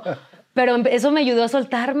 pero eso me ayudó a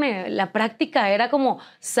soltarme. La práctica era como,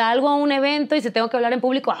 salgo a un evento y si tengo que hablar en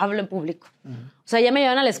público, hablo en público. O sea, ya me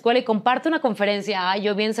llevan a la escuela y comparto una conferencia.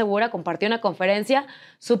 Yo bien segura compartí una conferencia.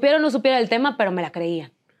 Supiera o no supiera el tema, pero me la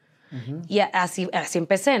creían. Y así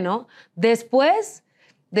empecé, ¿no? Después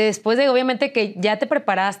de, obviamente, que ya te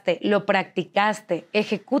preparaste, lo practicaste,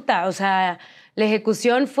 ejecuta. O sea, la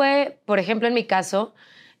ejecución fue, por ejemplo, en mi caso,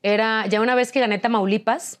 era ya una vez que gané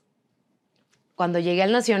Tamaulipas, cuando llegué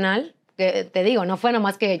al Nacional, que te digo, no fue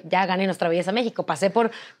nomás que ya gané Nuestra Belleza México, pasé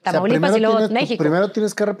por Tamaulipas y luego México. Primero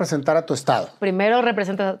tienes que representar a tu estado. Primero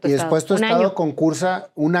representas a tu estado. Y estado. después tu estado concursa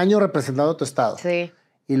un año representando a tu estado. Sí.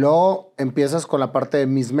 Y luego empiezas con la parte de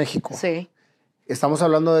Miss México. Sí. Estamos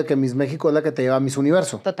hablando de que Miss México es la que te lleva a Miss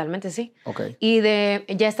Universo. Totalmente, sí. Ok. Y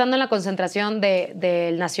ya estando en la concentración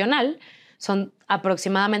del Nacional, son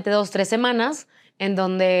aproximadamente 2-3 semanas en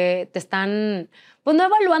donde te están, pues no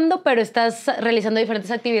evaluando, pero estás realizando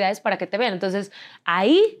diferentes actividades para que te vean. Entonces,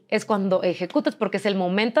 ahí es cuando ejecutas, porque es el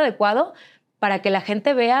momento adecuado para que la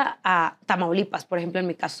gente vea a Tamaulipas, por ejemplo, en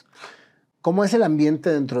mi caso. ¿Cómo es el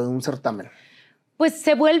ambiente dentro de un certamen? Pues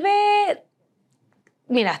se vuelve...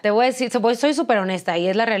 Mira, te voy a decir, soy súper honesta y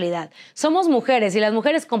es la realidad. Somos mujeres y las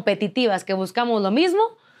mujeres competitivas que buscamos lo mismo,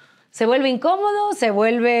 se vuelve incómodo, se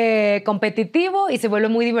vuelve competitivo y se vuelve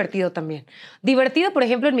muy divertido también. Divertido, por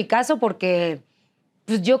ejemplo, en mi caso, porque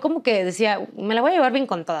pues yo como que decía, me la voy a llevar bien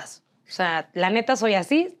con todas. O sea, la neta soy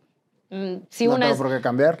así. Si no una tengo por qué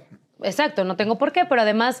cambiar. Exacto, no tengo por qué, pero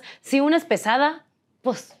además, si una es pesada,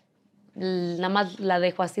 pues nada más la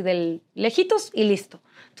dejo así del lejitos y listo.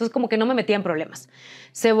 Entonces, como que no me metía en problemas.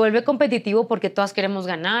 Se vuelve competitivo porque todas queremos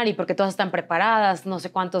ganar y porque todas están preparadas, no sé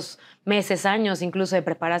cuántos meses, años incluso de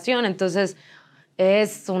preparación. Entonces,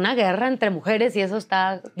 es una guerra entre mujeres y eso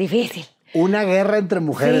está difícil. Una guerra entre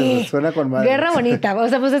mujeres, sí, suena con madre. Guerra bonita. O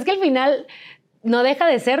sea, pues es que al final no deja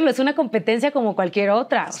de serlo. Es una competencia como cualquier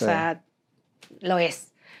otra. O sea, lo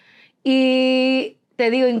es. Y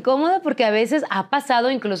te digo, incómodo porque a veces ha pasado,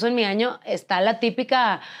 incluso en mi año, está la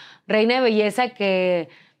típica reina de belleza que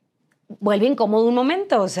vuelve incómodo un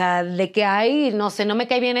momento. O sea, de que hay, no sé, no me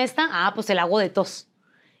cae bien esta, pues se la hago de tos.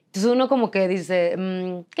 Entonces uno como que dice,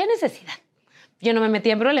 ¿qué necesidad? Yo no me metí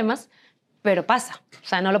en problemas, pero pasa. O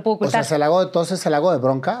sea, no lo puedo ocultar. O sea, ¿se la hago de tos es el hago de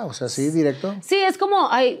bronca? O sea, ¿sí, directo? Sí, es como,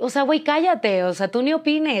 o sea, güey, cállate. O sea, tú ni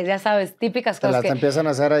opines, ya sabes, típicas cosas Te empiezan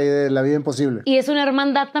a hacer ahí de la vida imposible. Y es una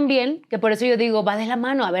hermandad también, que por eso yo digo, va de la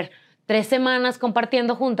mano. A ver, 3 semanas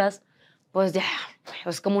compartiendo juntas, pues ya,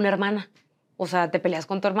 es como una hermana. O sea, te peleas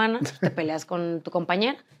con tu hermana, te peleas con tu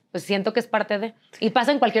compañera. Pues siento que es parte de. Y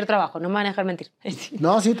pasa en cualquier trabajo, no me van a dejar mentir.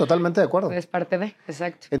 No, sí, totalmente de acuerdo. Es parte de,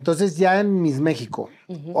 exacto. Entonces, ya en Miss México,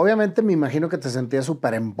 obviamente me imagino que te sentías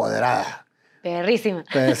súper empoderada. Perrísima.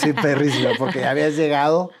 Sí, perrísima, porque ya habías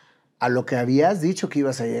llegado a lo que habías dicho que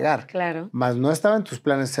ibas a llegar. Claro. Mas no estaba en tus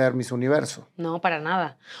planes ser Miss Universo. No, para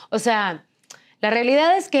nada. O sea, la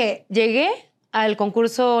realidad es que llegué al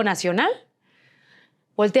concurso nacional,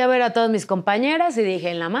 volteé a ver a todas mis compañeras y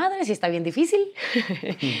dije, en la madre, sí está bien difícil,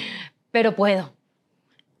 pero puedo.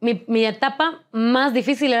 Mi etapa más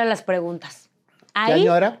difícil era las preguntas. Ahí,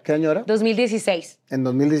 ¿Qué año era? 2016. En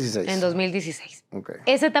 2016. En 2016. Okay.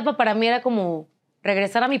 Esa etapa para mí era como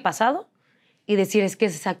regresar a mi pasado y decir, es que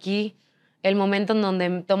es aquí el momento en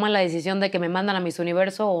donde toman la decisión de que me mandan a Miss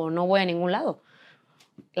Universo o no voy a ningún lado.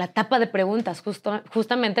 La etapa de preguntas,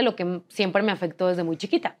 justamente lo que siempre me afectó desde muy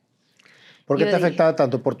chiquita. ¿Por qué te afectaba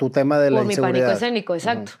tanto? Por tu tema de la inseguridad. Por mi pánico escénico,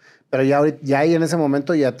 exacto. Pero ya ahí en ese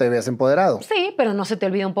momento ya te habías empoderado. Sí, pero no se te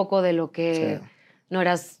olvida un poco de lo que no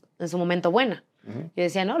eras en su momento buena. Yo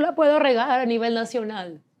decía, no la puedo regar a nivel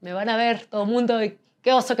nacional. Me van a ver todo el mundo y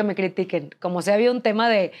qué oso que me critiquen. Como si había un tema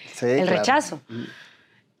de el rechazo.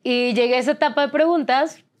 Y llegué a esa etapa de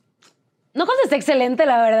preguntas. No contesté excelente,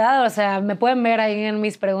 la verdad. O sea, me pueden ver ahí en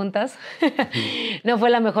mis preguntas. No fue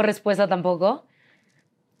la mejor respuesta tampoco.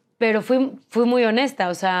 Pero fui muy honesta.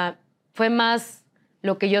 O sea, fue más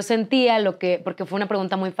lo que yo sentía, porque fue una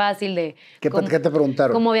pregunta muy fácil de... ¿Qué te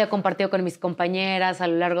preguntaron? Cómo había compartido con mis compañeras a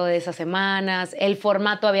lo largo de esas semanas. El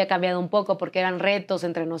formato había cambiado un poco porque eran retos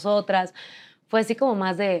entre nosotras. Fue así como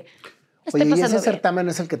más de... Oye, ¿y ese certamen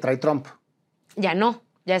es el que trae Trump? Ya no.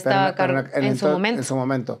 Ya estaba en su momento. En su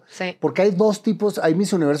momento. Sí. Porque hay 2 tipos, hay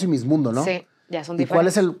Miss Universo y Miss Mundo, ¿no? Sí, ya son ¿Y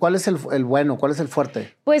diferentes. cuál es el bueno? ¿Cuál es el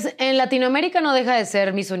fuerte? Pues en Latinoamérica no deja de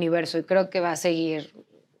ser Miss Universo y creo que va a seguir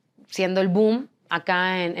siendo el boom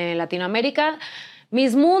acá en Latinoamérica.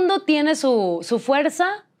 Miss Mundo tiene su fuerza,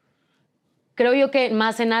 creo yo que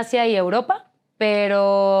más en Asia y Europa,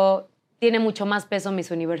 pero tiene mucho más peso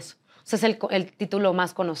Miss Universo. O sea, es el título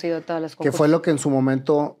más conocido de todas las concursos. Que fue lo que en su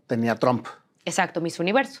momento tenía Trump. Exacto, Miss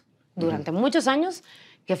Universo. Durante muchos años,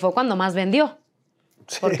 que fue cuando más vendió.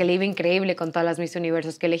 Sí. Porque le iba increíble con todas las Miss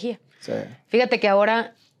Universos que elegía. Sí. Fíjate que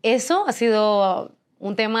ahora eso ha sido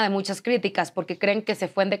un tema de muchas críticas porque creen que se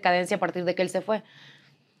fue en decadencia a partir de que él se fue.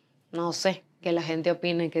 No sé, que la gente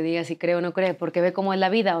opine, que diga si cree o no cree, porque ve cómo es la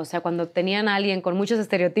vida. O sea, cuando tenían a alguien con muchos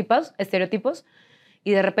estereotipos,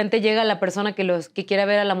 y de repente llega la persona que quiere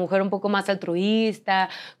ver a la mujer un poco más altruista,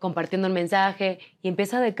 compartiendo el mensaje, y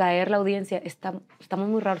empieza a decaer la audiencia. Estamos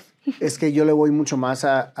muy raros. Es que yo le voy mucho más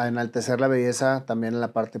a enaltecer la belleza también en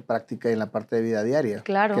la parte práctica y en la parte de vida diaria.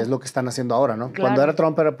 Claro. Que es lo que están haciendo ahora, ¿no? Claro. Cuando era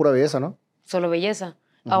Trump era pura belleza, ¿no? Solo belleza.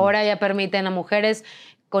 Ahora ya permiten a mujeres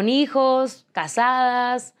con hijos,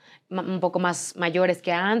 casadas, un poco más mayores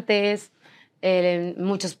que antes. En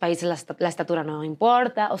muchos países la estatura no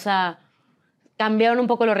importa. O sea, cambiaron un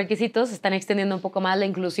poco los requisitos, están extendiendo un poco más la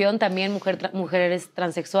inclusión, también mujeres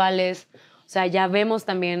transexuales. O sea, ya vemos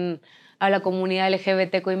también a la comunidad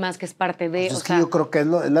LGBTQ y más que es parte de... Pues es que yo creo que es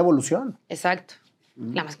la evolución. Exacto.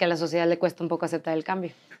 Nada más que a la sociedad le cuesta un poco aceptar el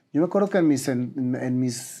cambio. Yo me acuerdo que en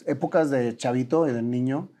mis épocas de chavito y de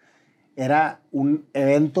niño era un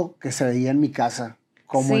evento que se veía en mi casa,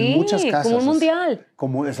 como en muchas casas. Como un mundial.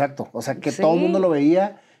 Exacto. O sea, que todo el mundo lo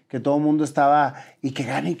veía, que todo el mundo estaba y que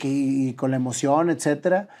gane y con la emoción,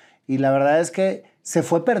 etcétera. Y la verdad es que se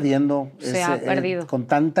fue perdiendo. Se ha perdido. Con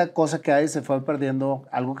tanta cosa que hay, se fue perdiendo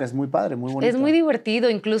algo que es muy padre, muy bonito. Es muy divertido.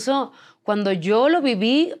 Incluso cuando yo lo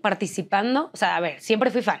viví participando, o sea, a ver,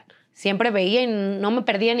 siempre fui fan. Siempre veía y no me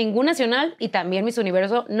perdía ningún nacional y también Miss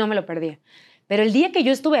Universo no me lo perdía. Pero el día que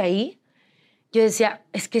yo estuve ahí, yo decía,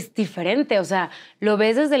 es que es diferente. O sea, lo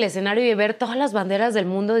ves desde el escenario y ver todas las banderas del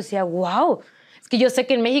mundo, decía, wow. Es que yo sé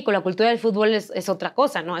que en México la cultura del fútbol es otra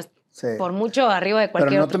cosa, ¿no? Es por mucho arriba de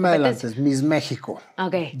cualquier otra competencia. Pero no te me adelantes, Miss México.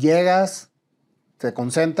 Ok. Llegas, te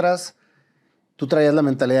concentras, tú traías la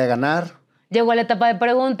mentalidad de ganar. Llegó a la etapa de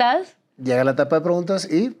preguntas. Llega la etapa de preguntas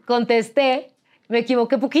y... Contesté. Me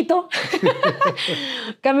equivoqué poquito.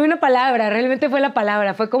 Cambié una palabra. Realmente fue la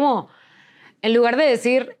palabra. Fue como, en lugar de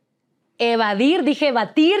decir evadir, dije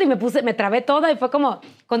batir y me trabé toda y fue como,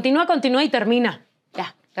 continúa y termina.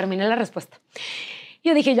 Ya, terminé la respuesta.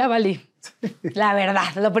 Yo dije, ya valí. La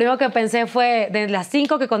verdad. Lo primero que pensé fue, de las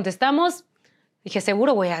 5 que contestamos, dije,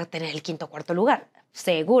 seguro voy a tener el 5º o 4º lugar.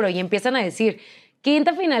 Seguro. Y empiezan a decir,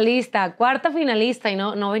 5ª finalista, 4ª finalista. Y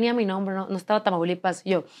no venía mi nombre, no estaba Tamaulipas.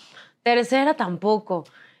 Yo... 3ª tampoco.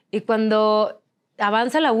 Y cuando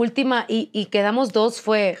avanza la última y quedamos 2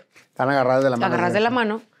 fue... Están agarradas de la mano. Agarradas de la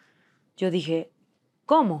mano. Yo dije,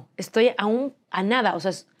 ¿cómo? Estoy aún a nada. O sea,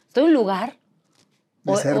 ¿estoy en un lugar?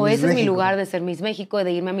 ¿O ese es mi lugar de ser Miss México,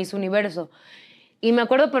 de irme a Miss Universo? Y me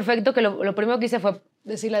acuerdo perfecto que lo primero que hice fue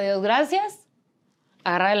decirle a Dios, gracias.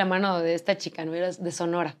 Agarrar de la mano de esta chica, ¿no? Era de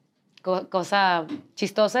Sonora. Cosa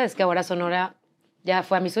chistosa es que ahora Sonora ya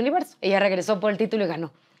fue a Miss Universo. Ella regresó por el título y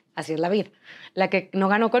ganó. Así es la vida. La que no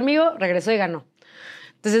ganó conmigo, regresó y ganó.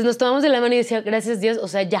 Entonces nos tomamos de la mano y decía, gracias Dios, o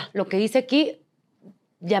sea, ya, lo que hice aquí,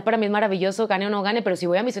 ya para mí es maravilloso, gane o no gane, pero si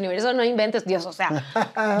voy a Miss Universo, no inventes, Dios, o sea,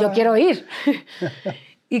 yo quiero ir.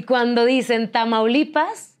 Y cuando dicen,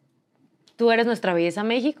 Tamaulipas, tú eres nuestra belleza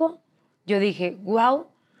México, yo dije, wow.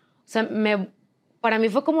 O sea, para mí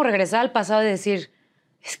fue como regresar al pasado y decir,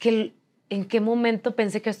 es que, ¿en qué momento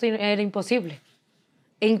pensé que esto era imposible?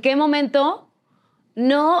 ¿En qué momento...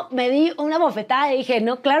 No, me di una bofetada y dije,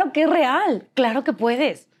 no, claro que es real, claro que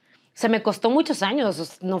puedes. O sea, me costó muchos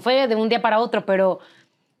años, no fue de un día para otro, pero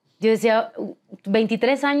yo decía,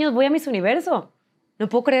 23 años voy a Miss Universo, no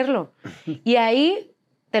puedo creerlo. Y ahí,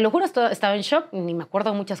 te lo juro, estaba en shock, ni me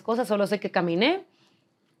acuerdo de muchas cosas, solo sé que caminé,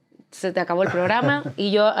 se te acabó el programa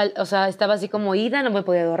y yo, o sea, estaba así como ida, no me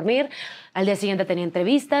podía dormir, al día siguiente tenía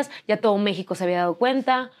entrevistas, ya todo México se había dado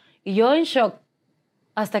cuenta y yo en shock.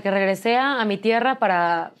 Hasta que regresé a mi tierra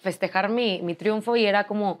para festejar mi triunfo y era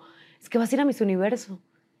como, es que vas a ir a Miss Universo.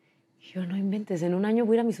 Y yo, no inventes, en un año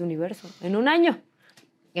voy a ir a Miss Universo. En un año.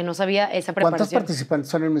 Que no sabía esa preparación. ¿Cuántos participantes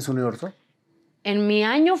son en Miss Universo? En mi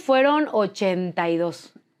año fueron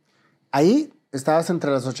 82. Ahí estabas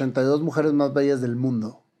entre las 82 mujeres más bellas del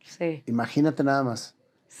mundo. Sí. Imagínate nada más.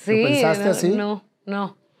 Sí. ¿Lo pensaste así? No.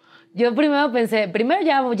 Yo primero pensé,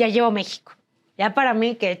 ya llevo México. Ya para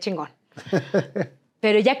mí, qué chingón.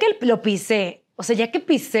 Pero ya que lo pisé, o sea, ya que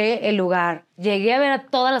pisé el lugar, llegué a ver a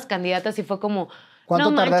todas las candidatas y fue como... ¿Cuánto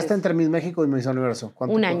No tardaste manches. entre Miss México y Miss Universo?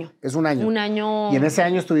 Un año. Es un año. Un año. Y en ese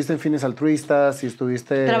año estuviste en fines altruistas y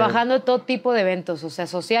estuviste... Trabajando en todo tipo de eventos, o sea,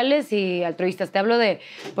 sociales y altruistas. Te hablo de,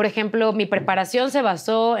 por ejemplo, mi preparación se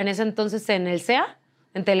basó en ese entonces en el CEA,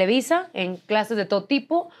 en Televisa, en clases de todo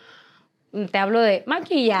tipo. Te hablo de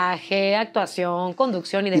maquillaje, actuación,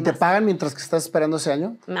 conducción y ¿Y demás. te pagan mientras que estás esperando ese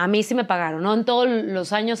año? A mí sí me pagaron. No en todos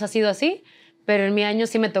los años ha sido así, pero en mi año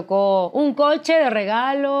sí me tocó un coche de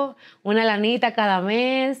regalo, una lanita cada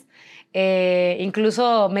mes.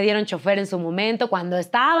 Incluso me dieron chofer en su momento. Cuando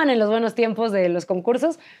estaban en los buenos tiempos de los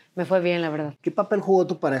concursos, me fue bien, la verdad. ¿Qué papel jugó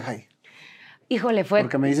tu pareja ahí? Híjole, fue...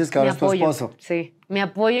 Porque me dices que ahora mi es tu apoyo. esposo. Sí, mi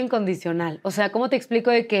apoyo incondicional. O sea, ¿cómo te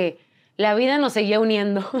explico de que la vida nos seguía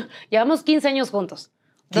uniendo? Llevamos 15 años juntos.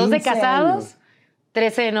 2 de 15 casados, años.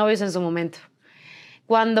 13 de novios en su momento.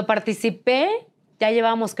 Cuando participé, ya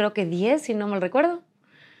llevábamos creo que 10, si no mal recuerdo.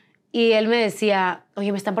 Y él me decía,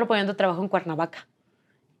 oye, me están proponiendo trabajo en Cuernavaca.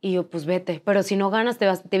 Y yo, pues vete. Pero si no ganas,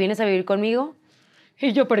 te vienes a vivir conmigo.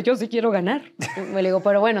 Y yo, pero yo sí quiero ganar. Y me le digo,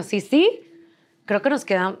 pero bueno, sí, creo que nos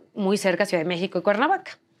queda muy cerca Ciudad de México y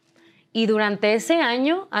Cuernavaca. Y durante ese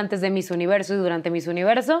año, antes de Miss Universo y durante Miss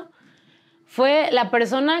Universo, fue la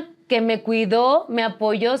persona que me cuidó, me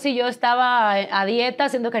apoyó si yo estaba a dieta,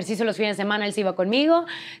 haciendo ejercicio los fines de semana, él se iba conmigo.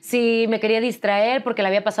 Si me quería distraer porque le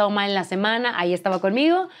había pasado mal en la semana, ahí estaba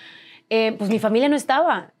conmigo. Pues mi familia no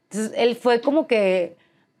estaba. Entonces, él fue como que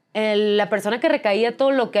la persona que recaía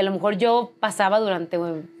todo lo que a lo mejor yo pasaba durante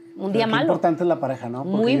un día Qué malo. importante es la pareja, ¿no?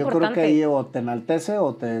 Porque Muy yo creo que importante. ahí o te enaltece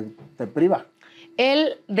o te priva.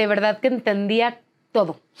 Él de verdad que entendía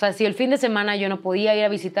todo. O sea, si el fin de semana yo no podía ir a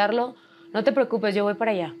visitarlo, no te preocupes, yo voy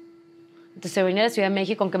para allá. Entonces se venía de Ciudad de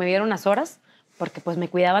México, aunque me dieron unas horas, porque pues me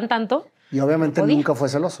cuidaban tanto. Y obviamente No podía. nunca fue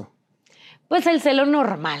celoso. Pues el celo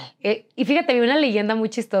normal. Y fíjate, había una leyenda muy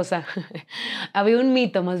chistosa. Había un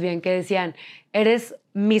mito más bien que decían, eres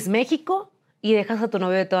Miss México y dejas a tu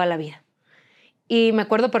novio de toda la vida. Y me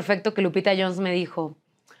acuerdo perfecto que Lupita Jones me dijo,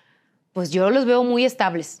 pues yo los veo muy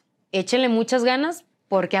estables. Échenle muchas ganas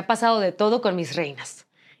porque ha pasado de todo con mis reinas.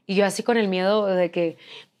 Y yo así con el miedo de que,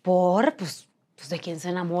 pues ¿de quién se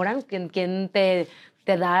enamoran? ¿Quién te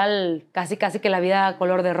da casi que la vida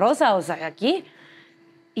color de rosa? O sea, aquí.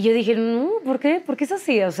 Y yo dije, no, ¿por qué? ¿Por qué es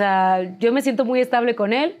así? O sea, yo me siento muy estable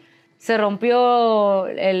con él. Se rompió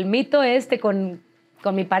el mito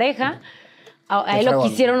con mi pareja. A él lo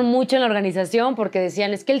quisieron mucho en la organización porque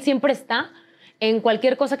decían, es que él siempre está en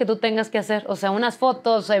cualquier cosa que tú tengas que hacer. O sea, unas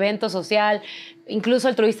fotos, evento social, incluso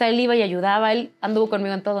altruista, él iba y ayudaba. Él anduvo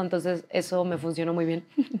conmigo en todo, entonces eso me funcionó muy bien.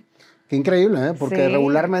 Qué increíble, ¿eh? Porque Sí.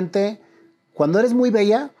 regularmente, cuando eres muy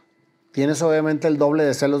bella, tienes obviamente el doble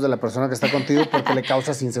de celos de la persona que está contigo porque le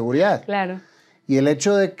causas inseguridad. Claro. Y el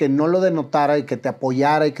hecho de que no lo denotara y que te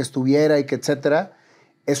apoyara y que estuviera y que etcétera,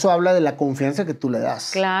 eso habla de la confianza que tú le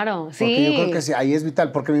das. Claro, sí. Porque yo creo que sí, ahí es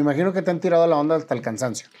vital, porque me imagino que te han tirado la onda hasta el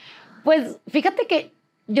cansancio. Pues fíjate que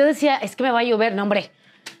yo decía, es que me va a llover. No, hombre,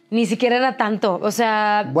 ni siquiera era tanto. O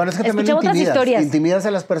sea, Bueno, es que también escuchaba otras historias. intimidas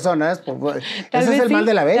a las personas. Tal Ese es vez el mal sí,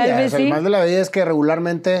 de la tal bella. vez O sea, el sí. mal de la bella es que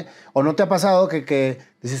regularmente, o no te ha pasado que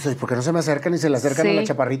dices, oye, ¿por qué no se me acercan y se le acercan a la Sí,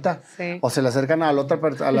 chaparrita? sí. O se le acercan a la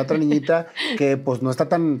otra niñita que pues no está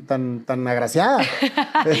tan agraciada.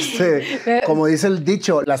 Como dice el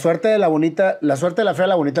dicho, la suerte de la fea,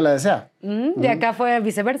 la bonita la desea. De acá fue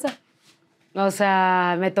viceversa. O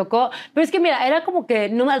sea, me tocó. Pero es que mira, era como que,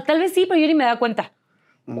 no, tal vez sí, pero yo ni me daba cuenta.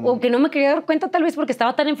 O que no me quería dar cuenta, tal vez porque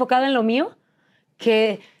estaba tan enfocada en lo mío,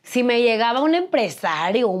 que si me llegaba un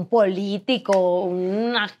empresario, un político,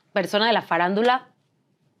 una persona de la farándula,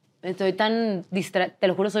 estoy tan distraída, te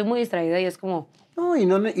lo juro, soy muy distraída y es como... No,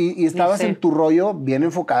 y estabas sé. en tu rollo bien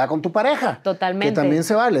enfocada con tu pareja. Totalmente. Que también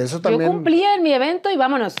se vale, eso también. Yo cumplía en mi evento y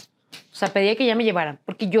vámonos. O sea, pedía que ya me llevaran,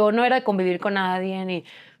 porque yo no era de convivir con nadie ni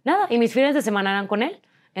nada. Y mis fines de semana eran con él.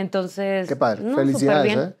 Entonces... Qué padre, no,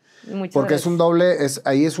 felicidades, súper bien. Porque Muchas gracias.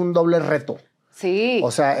 ahí es un doble reto. Sí.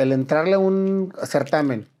 O sea, el entrarle a un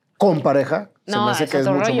certamen con pareja se No, me hace es que es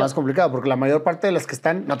otro mucho rollo. más complicado, porque la mayor parte de las que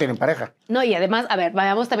están no tienen pareja. No, y además, a ver,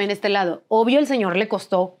 vayamos también a este lado. Obvio, el señor le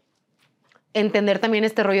costó entender también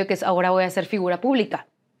este rollo que es ahora voy a ser figura pública.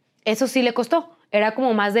 Eso sí le costó. Era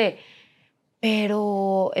como más de,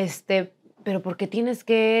 pero ¿por qué tienes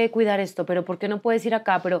que cuidar esto? ¿Pero por qué no puedes ir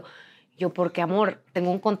acá? Pero yo, porque amor,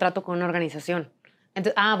 tengo un contrato con una organización.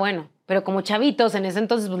 Entonces, bueno, pero como chavitos, en ese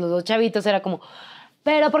entonces, pues los dos chavitos era como,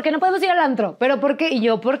 pero ¿por qué no podemos ir al antro? ¿Pero por qué? Y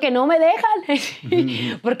yo, porque no me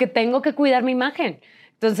dejan. Porque tengo que cuidar mi imagen.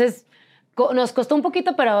 Entonces, nos costó un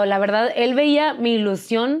poquito, pero la verdad, él veía mi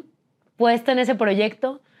ilusión puesta en ese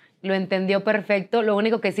proyecto, lo entendió perfecto. Lo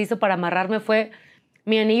único que se hizo para amarrarme fue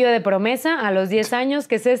mi anillo de promesa a los 10 años,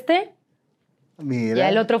 que es este. Mira. Ya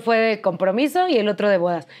el otro fue de compromiso y el otro de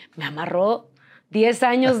bodas. Me amarró 10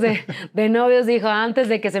 años de novios. Dijo, antes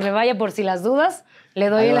de que se me vaya por si las dudas, le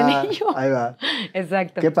doy el anillo. Ahí va.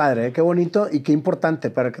 Exacto. Qué padre, qué bonito y qué importante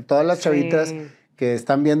para que todas las chavitas que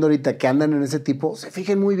están viendo ahorita, que andan en ese tipo, se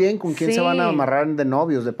fijen muy bien con quién se van a amarrar de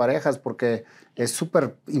novios, de parejas, porque es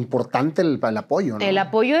súper importante el apoyo, ¿no? El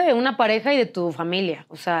apoyo de una pareja y de tu familia,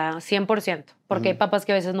 o sea, 100%. Porque hay papás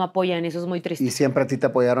que a veces no apoyan y eso es muy triste. Y siempre a ti te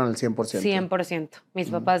apoyaron al 100%. 100%. Mis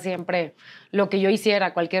papás siempre, lo que yo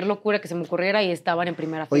hiciera, cualquier locura que se me ocurriera, y estaban en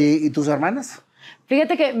primera fila. Oye, ¿y tus hermanas?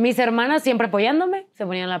 Fíjate que mis hermanas siempre apoyándome, se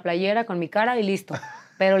ponían la playera con mi cara y listo.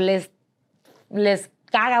 Pero les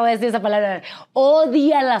caga, voy a decir esa palabra,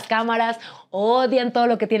 odian las cámaras, odian todo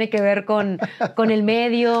lo que tiene que ver con el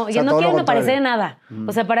medio. Ya no quieren aparecer en nada.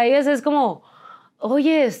 O sea, para ellos es como,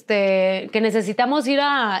 oye, que necesitamos ir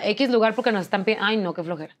a X lugar porque nos están pidiendo. Ay, no, qué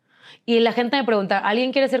flojera. Y la gente me pregunta,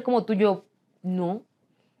 ¿alguien quiere ser como tú? Yo, no.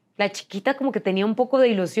 La chiquita como que tenía un poco de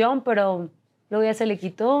ilusión, pero luego ya se le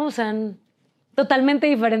quitó. O sea, totalmente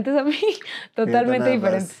diferentes a mí. Totalmente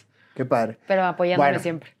diferentes. Qué padre. Pero apoyándome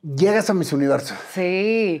siempre. Llegas a Miss Universo.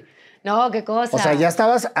 Sí. No, qué cosa. O sea, ya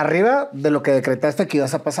estabas arriba de lo que decretaste que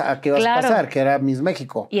ibas a pasar, que era Miss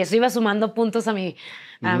México. Y eso iba sumando puntos a mi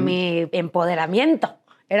empoderamiento.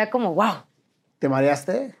 Era como, wow. ¿Te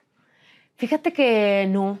mareaste? Fíjate que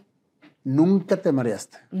no. ¿Nunca te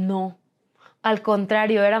mareaste? No. Al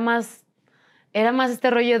contrario, era más este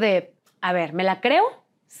rollo de, a ver, ¿me la creo?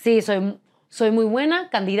 Sí, soy muy buena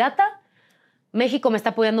candidata. México me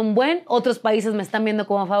está apoyando un buen, otros países me están viendo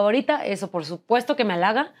como favorita, eso por supuesto que me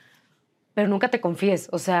halaga, pero nunca te confíes.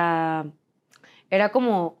 O sea, era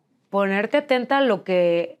como ponerte atenta a lo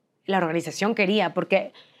que la organización quería,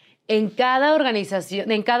 porque en cada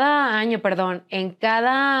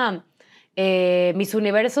Miss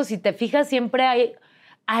Universo, si te fijas, siempre hay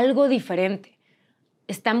algo diferente.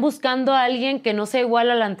 Están buscando a alguien que no sea igual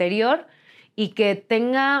al anterior y que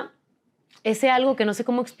tenga ese algo que no sé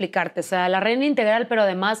cómo explicarte. O sea, la reina integral, pero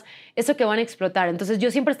además eso que van a explotar. Entonces yo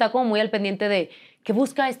siempre estaba como muy al pendiente de qué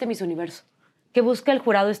busca este Miss Universo, qué busca el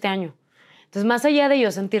jurado este año. Entonces, más allá de yo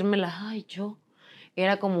sentírmela,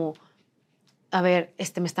 era como, a ver,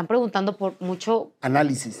 me están preguntando por mucho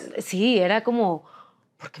análisis. Sí, era como,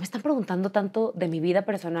 ¿por qué me están preguntando tanto de mi vida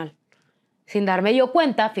personal? Sin darme yo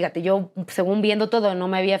cuenta, fíjate, yo según viendo todo, no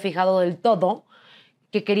me había fijado del todo,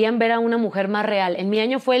 que querían ver a una mujer más real. En mi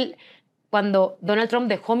año fue cuando Donald Trump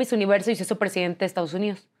dejó Miss Universo y se hizo presidente de Estados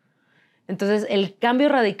Unidos. Entonces, el cambio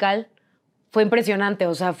radical fue impresionante.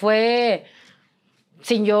 O sea, fue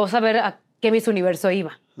sin yo saber a qué Miss Universo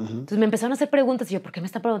iba. Entonces, me empezaron a hacer preguntas y yo, ¿por qué me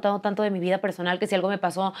está preguntando tanto de mi vida personal? Que si algo me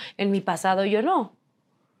pasó en mi pasado. Y yo, no.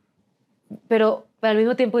 Pero al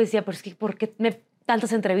mismo tiempo decía, pero es que, ¿por qué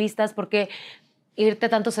tantas entrevistas? ¿Por qué irte a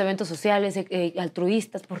tantos eventos sociales,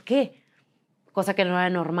 altruistas? ¿Por qué? Cosa que no era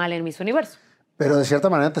normal en Miss Universo. Pero de cierta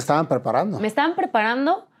manera te estaban preparando. Me estaban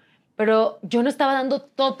preparando, pero yo no estaba dando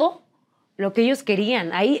todo lo que ellos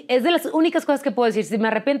querían. Ahí es de las únicas cosas que puedo decir. Si me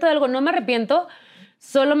arrepiento de algo, no me arrepiento.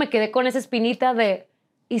 Solo me quedé con esa espinita de,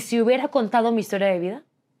 ¿y si hubiera contado mi historia de vida?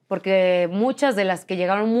 Porque muchas de las que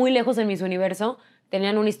llegaron muy lejos en Miss Universo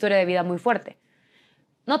tenían una historia de vida muy fuerte.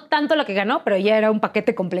 No tanto la que ganó, pero ya era un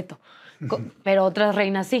paquete completo. Pero otras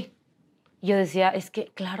reinas sí. Y yo decía, es que,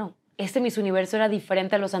 claro, este Miss Universo era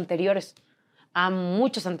diferente a los anteriores. A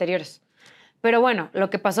muchos anteriores. Pero bueno, lo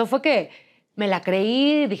que pasó fue que me la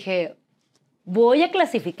creí y dije, voy a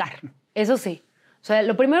clasificar. Eso sí. O sea,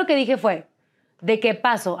 lo primero que dije fue, de que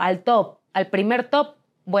paso al primer top,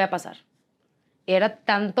 voy a pasar. Y era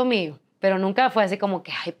tanto mío, pero nunca fue así como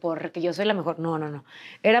que, porque yo soy la mejor. No.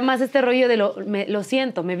 Era más este rollo de lo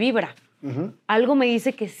siento, me vibra. Algo me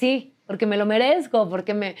dice que sí, porque me lo merezco,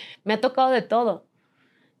 porque me ha tocado de todo.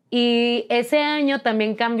 Y ese año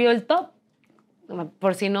también cambió el top.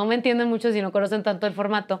 Por si no me entienden mucho, si no conocen tanto el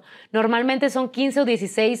formato, normalmente son 15 o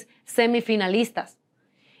 16 semifinalistas.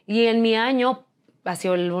 Y en mi año, ha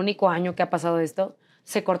sido el único año que ha pasado esto,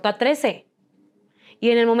 se cortó a 13. Y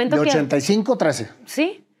en el momento de 85 a 13.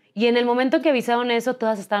 Sí. Y en el momento que avisaron eso,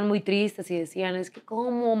 todas estaban muy tristes y decían, es que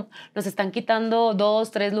 ¿cómo? Nos están quitando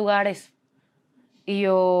 2, 3 lugares. Y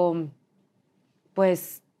yo,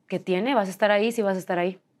 pues, ¿qué tiene? ¿Vas a estar ahí? Sí, vas a estar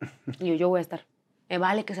ahí. Y yo voy a estar. Me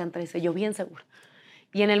vale que sean 13, yo bien segura.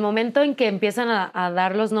 Y en el momento en que empiezan a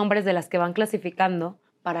dar los nombres de las que van clasificando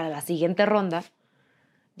para la siguiente ronda,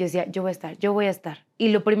 yo decía, yo voy a estar. Y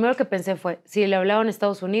lo primero que pensé fue, si le hablaban a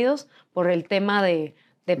Estados Unidos por el tema de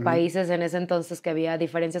países en ese entonces que había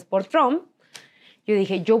diferencias por Trump, yo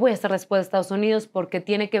dije, yo voy a estar después de Estados Unidos porque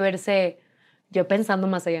tiene que verse, yo pensando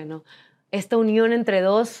más allá, ¿no? esta unión entre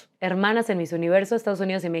dos hermanas en Miss Universo, Estados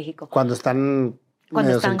Unidos y México. Cuando están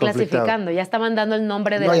clasificando, ya estaban dando el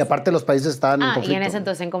nombre de... No, y aparte los países estaban en conflicto. Y en ese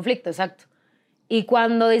entonces en conflicto, exacto. Y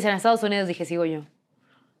cuando dicen Estados Unidos, dije, sigo yo.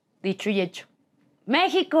 Dicho y hecho.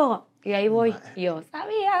 ¡México! Y ahí voy. Y yo,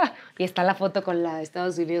 sabía. Y está la foto con la de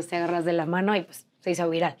Estados Unidos, te agarras de la mano y pues se hizo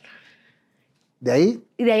viral. ¿De ahí?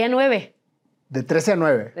 Y de ahí a 9. De 13 a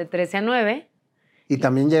 9. De 13 a 9. ¿Y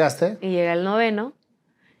también llegaste? Y llegué al 9º.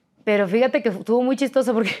 Pero fíjate que estuvo muy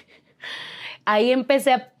chistoso porque ahí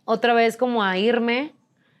empecé otra vez como a irme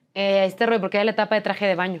a este rollo, porque era la etapa de traje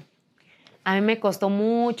de baño. A mí me costó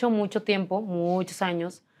mucho tiempo, muchos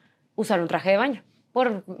años, usar un traje de baño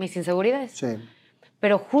por mis inseguridades. Sí.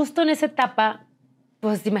 Pero justo en esa etapa,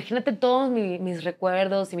 pues imagínate todos mis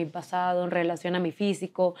recuerdos y mi pasado en relación a mi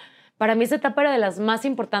físico. Para mí esa etapa era de las más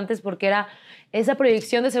importantes porque era esa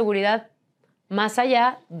proyección de seguridad más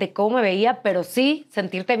allá de cómo me veía, pero sí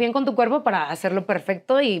sentirte bien con tu cuerpo para hacerlo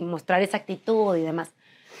perfecto y mostrar esa actitud y demás.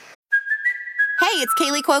 Hey, it's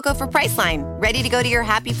Kaylee Cuoco for Priceline. Ready to go to your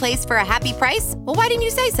happy place for a happy price? Well, why didn't you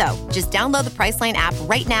say so? Just download the Priceline app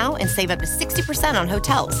right now and save up to 60% on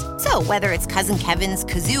hotels. So whether it's Cousin Kevin's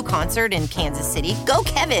Kazoo Concert in Kansas City, go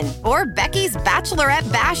Kevin, or Becky's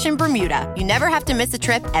Bachelorette Bash in Bermuda, you never have to miss a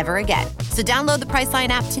trip ever again. So download the Priceline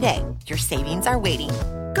app today. Your savings are waiting.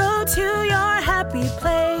 Go to your happy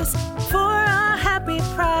place for a happy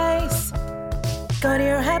price. Go to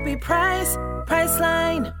your happy price,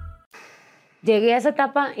 Priceline. Llegué a esa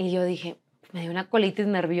etapa y yo dije, me dio una colitis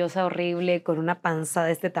nerviosa horrible con una panza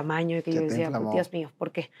de este tamaño y que yo decía, Dios mío,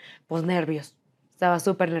 ¿por qué? Pues nervios. Estaba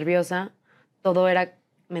súper nerviosa, todo era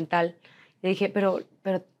mental. Y dije, pero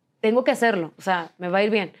tengo que hacerlo, o sea, me va a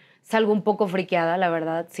ir bien. Salgo un poco friqueada, la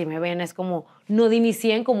verdad. Si me ven, es como, no di mi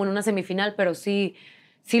 100 como en una semifinal, pero sí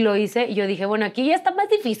lo hice. Y yo dije, bueno, aquí ya está más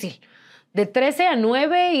difícil. De 13 a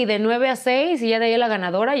 9 y de 9 a 6 y ya de ahí a la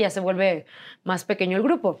ganadora ya se vuelve más pequeño el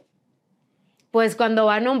grupo. Pues cuando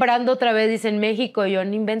va nombrando otra vez, dicen México, yo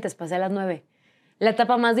no inventes, pasé a las 9. La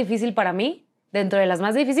etapa más difícil para mí, dentro de las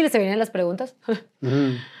más difíciles se vienen las preguntas.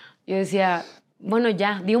 Yo decía, bueno,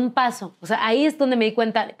 ya, di un paso. O sea, ahí es donde me di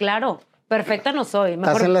cuenta, claro, perfecta no soy.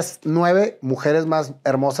 Estás en las 9 mujeres más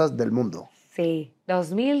hermosas del mundo. Sí,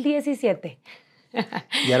 2017.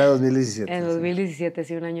 Ya era 2017. En 2017,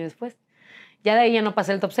 sí, un año después. Ya de ahí ya no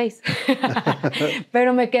pasé el top 6.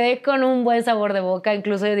 Pero me quedé con un buen sabor de boca.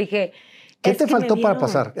 Incluso yo dije... ¿Qué te faltó para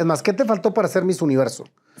pasar? Es más, ¿qué te faltó para ser Miss Universo?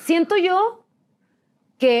 Siento yo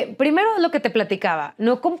que, primero lo que te platicaba,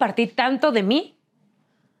 no compartí tanto de mí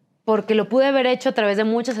porque lo pude haber hecho a través de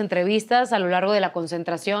muchas entrevistas a lo largo de la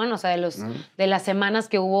concentración, o sea, de las semanas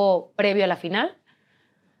que hubo previo a la final.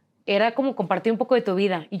 Era como compartir un poco de tu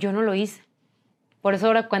vida y yo no lo hice. Por eso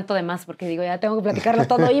ahora cuento de más, porque digo, ya tengo que platicarlo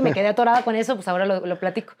todo y me quedé atorada con eso, pues ahora lo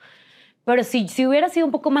platico. Pero si hubiera sido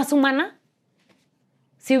un poco más humana,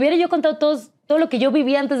 si hubiera yo contado todo lo que yo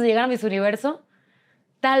vivía antes de llegar a Miss Universo,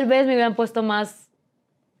 tal vez me hubieran puesto más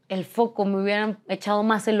el foco, me hubieran echado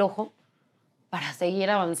más el ojo para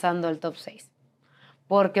seguir avanzando al top 6.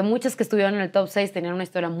 Porque muchas que estuvieron en el top 6 tenían una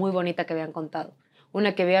historia muy bonita que habían contado.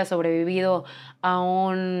 Una que había sobrevivido a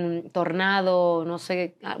un tornado, no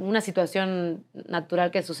sé, a una situación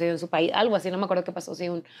natural que sucedió en su país, algo así, no me acuerdo qué pasó, sí,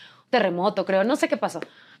 un terremoto, creo, no sé qué pasó.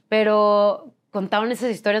 Pero contaban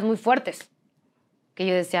esas historias muy fuertes. Que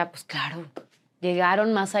yo decía, pues claro,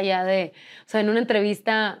 llegaron más allá de... O sea, en una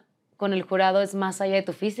entrevista con el jurado es más allá de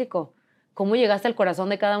tu físico. ¿Cómo llegaste al corazón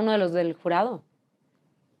de cada uno de los del jurado?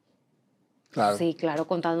 Claro. Sí, claro,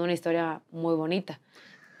 contando una historia muy bonita.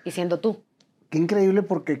 Y siendo tú. Qué increíble,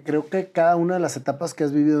 porque creo que cada una de las etapas que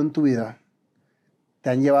has vivido en tu vida te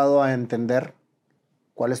han llevado a entender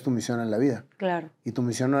cuál es tu misión en la vida. Claro. Y tu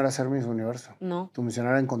misión no era ser Miss Universo. No. Tu misión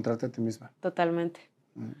era encontrarte a ti misma. Totalmente.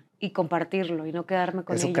 Y compartirlo y no quedarme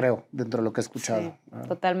con ello. Eso creo, dentro de lo que he escuchado. Sí,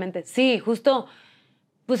 totalmente. Sí, justo,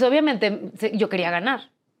 pues obviamente yo quería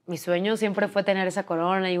ganar. Mi sueño siempre fue tener esa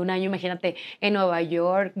corona y un año, imagínate, en Nueva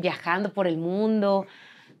York, viajando por el mundo.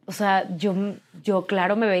 O sea, yo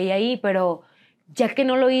claro me veía ahí, pero ya que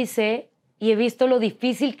no lo hice y he visto lo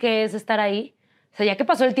difícil que es estar ahí, o sea, ya que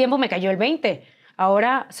pasó el tiempo me cayó el 20.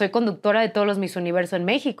 Ahora soy conductora de todos los Miss Universo en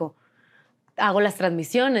México. Hago las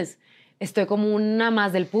transmisiones. Estoy como una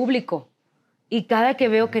más del público. Y cada que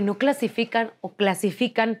veo que no clasifican o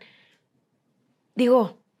clasifican,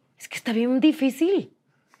 digo, es que está bien difícil.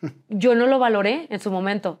 Yo no lo valoré en su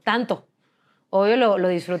momento, tanto. Obvio lo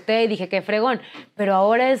disfruté y dije, qué fregón. Pero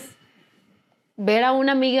ahora es ver a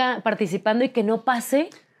una amiga participando y que no pase.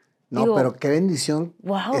 No, digo, pero qué bendición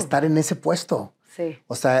estar en ese puesto. Sí.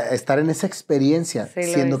 O sea, estar en esa experiencia, Sí,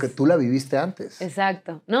 siendo que tú la viviste antes.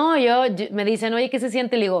 Exacto. No, yo me dicen, oye, ¿qué se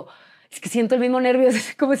siente? Le digo, es que siento el mismo nervio,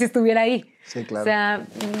 es como si estuviera ahí. Sí, claro. O sea,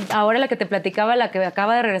 ahora la que te platicaba, la que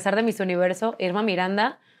acaba de regresar de Miss Universo, Irma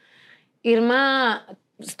Miranda. Irma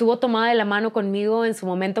estuvo tomada de la mano conmigo en su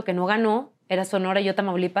momento que no ganó, era Sonora y yo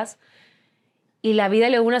Tamaulipas. Y la vida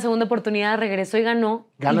le dio una segunda oportunidad, regresó y ganó.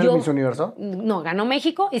 ¿Gana el Miss Universo? No, ganó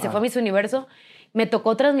México y se fue a Miss Universo. Me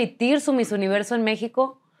tocó transmitir su Miss Universo en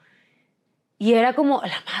México. Y era como,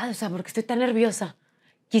 la madre, o sea, ¿por qué estoy tan nerviosa?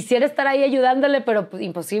 Quisiera estar ahí ayudándole, pero pues,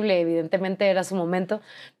 imposible, evidentemente era su momento.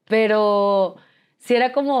 Pero sí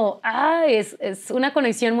era como, es una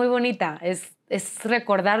conexión muy bonita. Es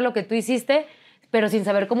recordar lo que tú hiciste, pero sin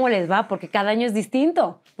saber cómo les va, porque cada año es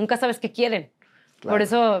distinto. Nunca sabes qué quieren.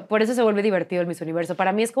 Claro. Por eso se vuelve divertido el Miss Universo.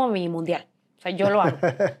 Para mí es como mi mundial. O sea, yo lo hago.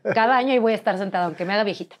 Cada año y voy a estar sentada, aunque me haga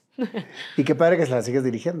viejita. Y qué padre que se la sigues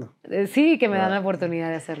dirigiendo. Sí, que me dan la oportunidad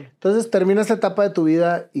de hacerlo. Entonces, termina esta etapa de tu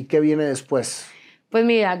vida y ¿qué viene después? Pues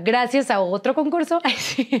mira, gracias a otro concurso,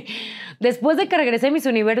 después de que regresé a Miss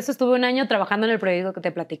Universo, estuve un año trabajando en el proyecto que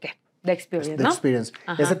te platiqué, de Experience, ¿no? De Experience.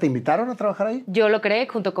 ¿Ese te invitaron a trabajar ahí? Yo lo creé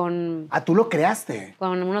junto con... ¿Tú lo creaste?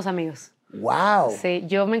 Con unos amigos. ¡Wow! Sí,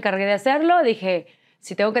 yo me encargué de hacerlo. Dije,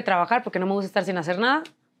 si tengo que trabajar, porque no me gusta estar sin hacer nada,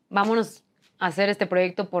 vámonos a hacer este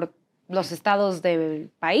proyecto por los estados del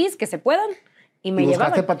país que se puedan. Y me buscaste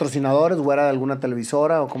llevaban. ¿Patrocinadores o era de alguna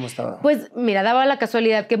televisora o cómo estaba? Pues mira, daba la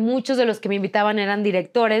casualidad que muchos de los que me invitaban eran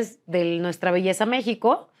directores de Nuestra Belleza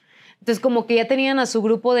México. Entonces como que ya tenían a su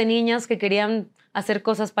grupo de niñas que querían hacer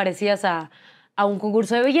cosas parecidas a un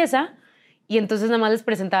concurso de belleza. Y entonces nada más les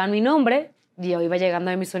presentaban mi nombre. Y yo iba llegando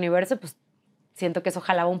a Miss Universo, pues siento que eso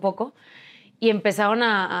jalaba un poco. Y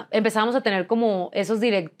empezamos a tener como esos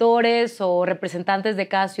directores o representantes de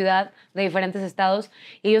cada ciudad, de diferentes estados,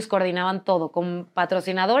 y ellos coordinaban todo, con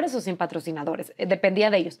patrocinadores o sin patrocinadores.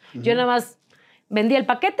 Dependía de ellos. Yo nada más vendía el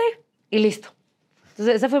paquete y listo.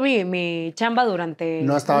 Entonces, esa fue mi chamba durante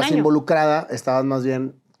No estabas un año. Involucrada, estabas más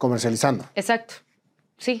bien comercializando. Exacto.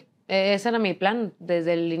 Sí, ese era mi plan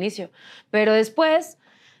desde el inicio. Pero después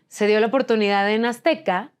se dio la oportunidad en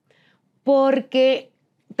Azteca porque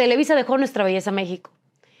Televisa dejó Nuestra Belleza México.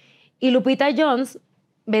 Y Lupita Jones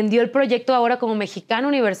vendió el proyecto ahora como Mexicana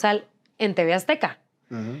Universal en TV Azteca.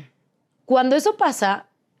 Cuando eso pasa,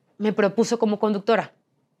 me propuso como conductora.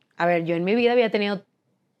 A ver, yo en mi vida había tenido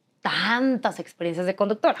tantas experiencias de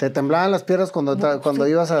conductora. ¿Te temblaban las piernas cuando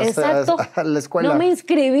ibas a la escuela? No me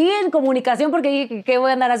inscribí en comunicación porque dije, ¿qué voy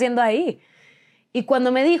a andar haciendo ahí? Y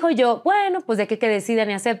cuando me dijo yo, bueno, pues de que decidan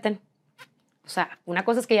y acepten. O sea, una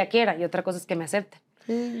cosa es que ella quiera y otra cosa es que me acepten.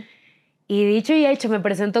 Y dicho y hecho, me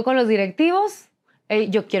presentó con los directivos.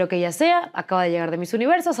 Yo quiero que ella sea. Acaba de llegar de Miss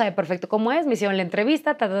Universo, sabe perfecto cómo es. Me hicieron la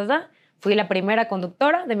entrevista, Fui la primera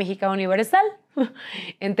conductora de Mexicana Universal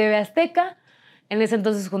en TV Azteca. En ese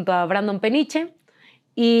entonces junto a Brandon Peniche.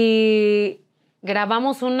 Y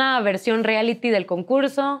grabamos una versión reality del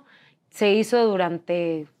concurso. Se hizo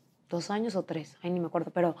durante 2 años o 3. Ay, ni me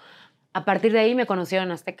acuerdo. Pero a partir de ahí me conocieron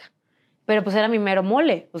en Azteca. Pero pues era mi mero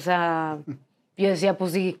mole. O sea... Yo decía,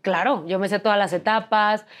 pues sí, claro, yo me sé todas las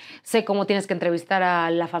etapas, sé cómo tienes que entrevistar a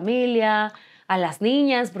la familia, a las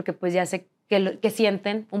niñas, porque pues ya sé qué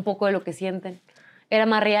sienten, un poco de lo que sienten. Era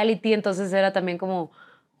más reality, entonces era también como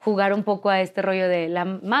jugar un poco a este rollo de la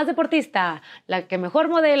más deportista, la que mejor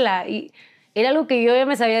modela. Y era algo que yo ya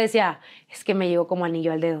me sabía, decía, es que me llegó como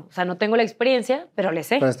anillo al dedo. O sea, no tengo la experiencia, pero le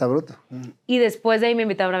sé. Pero está bruto. Y después de ahí me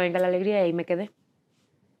invitaron a Venga la Alegría y ahí me quedé.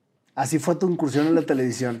 Así fue tu incursión en la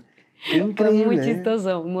televisión. Qué increíble. Fue muy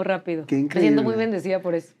chistoso, muy rápido. Qué increíble. Me siento muy bendecida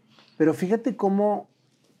por eso. Pero fíjate cómo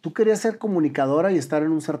tú querías ser comunicadora y estar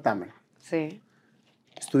en un certamen. Sí.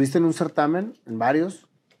 Estuviste en un certamen, en varios,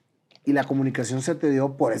 y la comunicación se te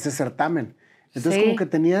dio por ese certamen. Entonces, sí, como que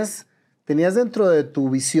tenías dentro de tu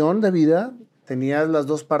visión de vida, tenías las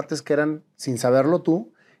dos partes que eran, sin saberlo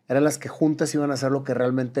tú, eran las que juntas iban a hacer lo que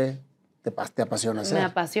realmente te apasiona hacer. Me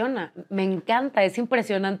apasiona, me encanta, es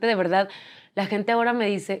impresionante, de verdad. La gente ahora me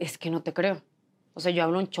dice, es que no te creo. O sea, yo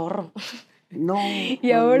hablo un chorro. No,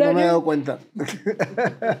 y ahora no me he dado cuenta.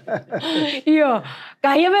 Y yo,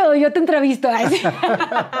 cállame o yo te entrevisto.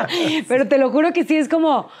 Pero te lo juro que sí, es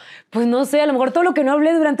como, pues no sé, a lo mejor todo lo que no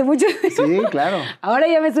hablé durante mucho tiempo. Sí, claro. Ahora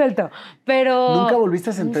ya me suelto, pero... ¿Nunca volviste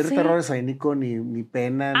a sentir terror escénico, ni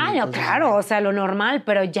pena? Ah, no, claro, o sea, lo normal,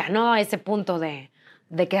 pero ya no a ese punto de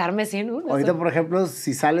quedarme sin uno. Ahorita, por ejemplo,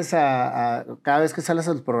 si sales cada vez que sales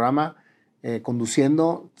al programa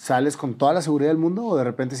conduciendo, ¿sales con toda la seguridad del mundo o de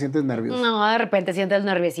repente sientes nervios? No, de repente sientes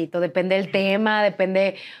nerviosito, depende del tema,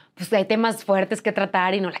 pues hay temas fuertes que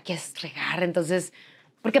tratar y no la quieres regar, entonces,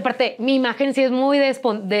 porque aparte, mi imagen sí es muy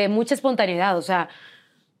de mucha espontaneidad, o sea,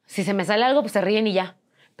 si se me sale algo, pues se ríen y ya.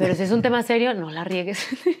 Pero si es un tema serio, no la riegues.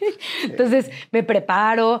 Entonces, me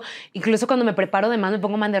preparo. Incluso cuando me preparo de más, me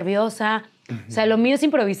pongo más nerviosa. O sea, lo mío es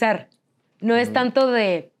improvisar. No es tanto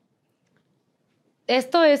de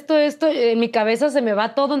esto. En mi cabeza se me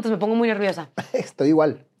va todo, entonces me pongo muy nerviosa. Estoy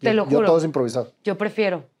igual. Te lo juro. Yo todo es improvisado. Yo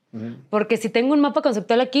prefiero. Porque si tengo un mapa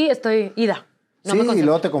conceptual aquí, estoy ida. No sí, y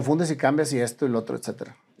luego te confundes y cambias y esto y lo otro,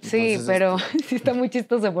 etcétera. Sí, Entonces, pero sí está muy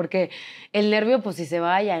chistoso porque el nervio, pues si se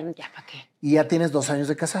va, ya ¿para qué? Y ya tienes 2 años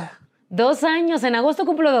de casada. 2 años, en agosto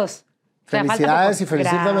cumplo 2. Felicidades y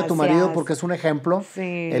felicítame a tu marido porque es un ejemplo.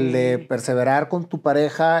 Sí. El de perseverar con tu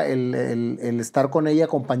pareja, el estar con ella,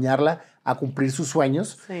 acompañarla a cumplir sus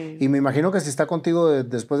sueños. Sí. Y me imagino que si está contigo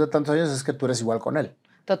después de tantos años es que tú eres igual con él.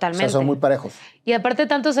 Totalmente. O sea, son muy parejos. Y aparte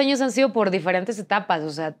tantos años han sido por diferentes etapas,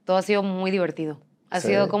 o sea, todo ha sido muy divertido. Ha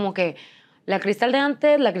sido como que la Kristal de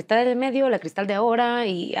antes, la Kristal del medio, la Kristal de ahora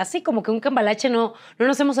y así como que un cambalache no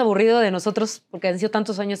nos hemos aburrido de nosotros porque han sido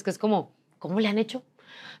tantos años que es como, ¿cómo le han hecho?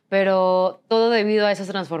 Pero todo debido a esas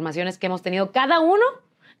transformaciones que hemos tenido cada uno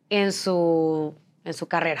en su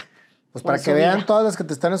carrera. Pues para que vean todas las que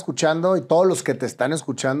te están escuchando y todos los que te están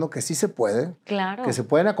escuchando que sí se puede. Claro. Que se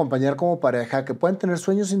pueden acompañar como pareja, que pueden tener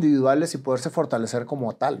sueños individuales y poderse fortalecer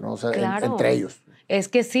como tal, ¿no? O sea, claro. entre ellos. Es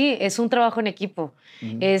que sí, es un trabajo en equipo.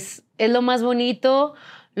 Es lo más bonito,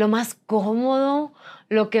 lo más cómodo,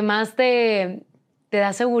 lo que más te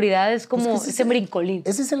da seguridad, es como ese brincolín.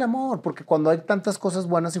 Ese es el amor, porque cuando hay tantas cosas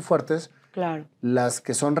buenas y fuertes, claro, las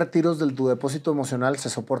que son retiros de tu depósito emocional se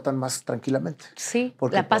soportan más tranquilamente. Sí,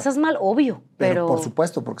 porque la pasas mal, obvio, pero por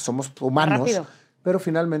supuesto, porque somos humanos, rápido. Pero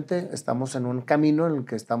finalmente estamos en un camino en el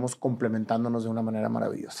que estamos complementándonos de una manera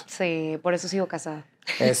maravillosa. Sí, por eso sigo casada.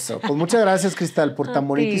 Eso. Pues muchas gracias, Kristal, por tan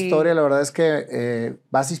bonita historia. La verdad es que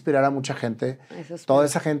vas a inspirar a mucha gente. Toda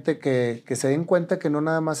esa gente que se den cuenta que no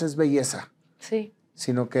nada más es belleza. Sí.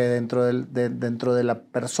 Sino que dentro de la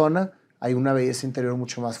persona hay una belleza interior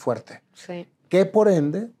mucho más fuerte. Sí. Que por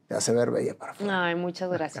ende te hace ver bella para afuera. Ay,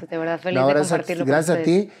 muchas gracias. De verdad, feliz de compartirlo con gracias a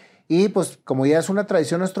ustedes. ti. Y pues como ya es una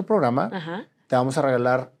tradición nuestro programa, Ajá. te vamos a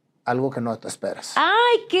regalar algo que no te esperas.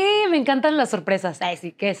 Ay, ¿qué? Me encantan las sorpresas. Ay,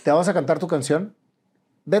 sí, ¿qué es? Te vamos a cantar tu canción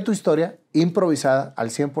de tu historia improvisada al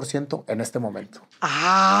 100% en este momento.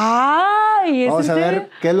 Ay, vamos a ver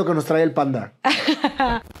qué es lo que nos trae el panda.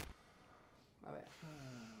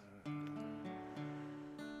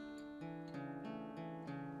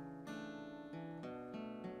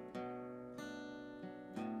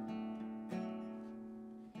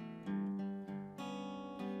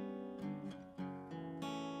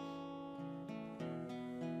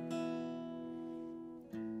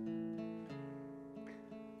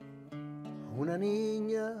 Una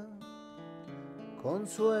niña con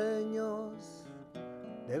sueños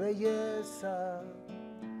de belleza,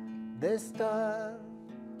 de estar,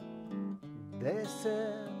 de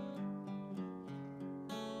ser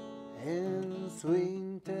en su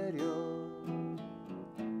interior.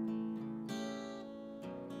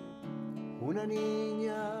 Una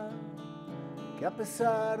niña que a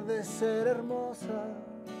pesar de ser hermosa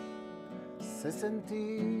se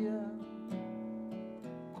sentía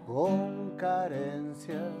con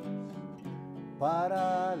carencias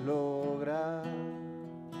para lograr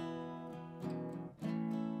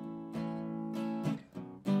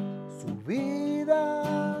su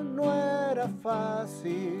vida. No era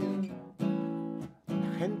fácil,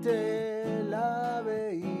 la gente la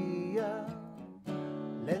veía,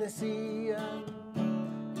 le decían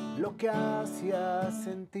lo que hacía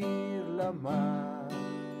sentirla mal.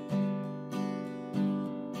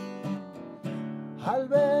 Al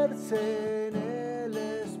verse en el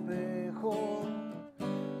espejo,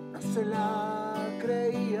 no se la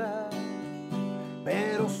creía,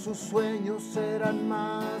 pero sus sueños eran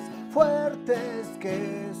más fuertes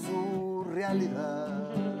que su realidad.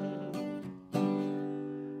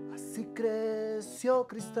 Así creció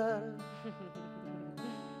Kristal,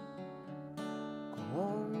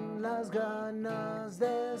 con las ganas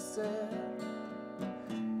de ser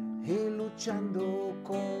y luchando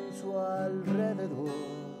con su alrededor,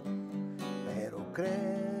 pero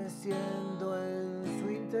creciendo en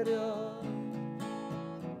su interior.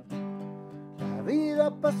 La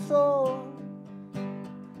vida pasó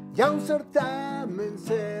y a un certamen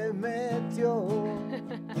se metió.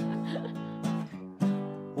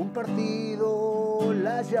 Un partido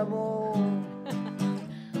la llamó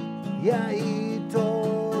y ahí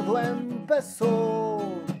todo empezó.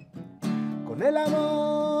 Con el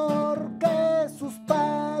amor que sus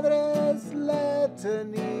padres le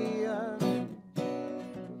tenían,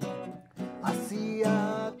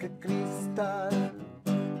 hacía que Kristal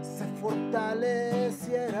se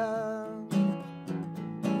fortaleciera.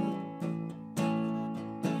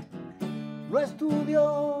 no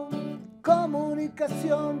estudió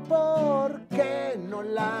comunicación porque no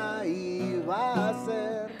la iba a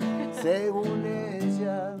hacer, según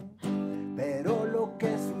ella. Pero lo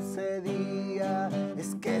que sucedía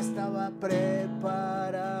es que estaba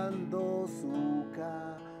preparando su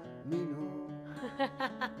camino.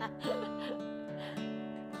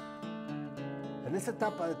 En esa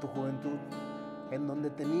etapa de tu juventud, en donde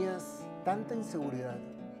tenías tanta inseguridad,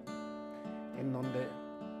 en donde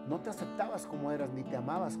no te aceptabas como eras, ni te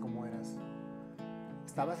amabas como eras,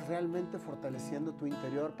 estabas realmente fortaleciendo tu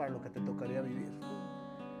interior para lo que te tocaría vivir.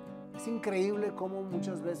 Es increíble cómo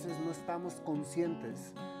muchas veces no estamos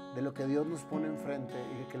conscientes de lo que Dios nos pone enfrente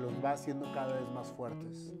y que los va haciendo cada vez más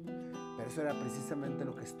fuertes. Pero eso era precisamente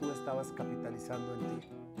lo que tú estabas capitalizando en ti.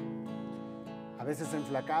 A veces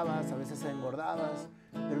enflacabas, a veces engordabas,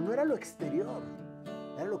 pero no era lo exterior,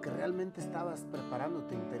 era lo que realmente estabas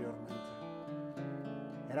preparándote interiormente.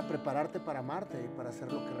 Era prepararte para amarte y para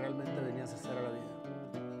hacer lo que realmente venías a hacer a la vida.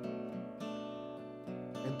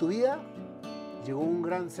 En tu vida llegó un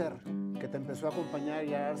gran ser que te empezó a acompañar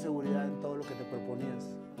y a dar seguridad en todo lo que te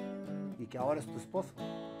proponías y que ahora es tu esposo.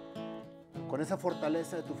 Con esa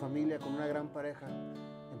fortaleza de tu familia, con una gran pareja,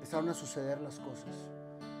 empezaron a suceder las cosas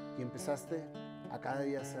y empezaste a cada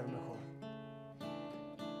día ser mejor.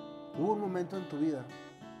 Hubo un momento en tu vida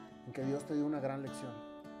en que Dios te dio una gran lección,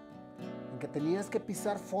 en que tenías que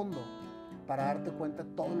pisar fondo para darte cuenta de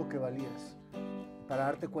todo lo que valías, para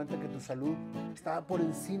darte cuenta que tu salud estaba por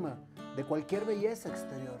encima de cualquier belleza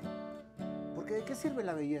exterior. Porque ¿de qué sirve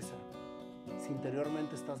la belleza si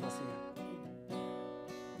interiormente estás vacía?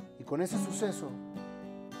 Y con ese suceso,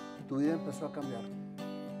 tu vida empezó a cambiar.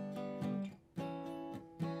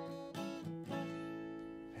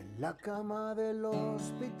 En la cama del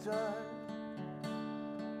hospital,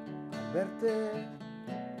 al verte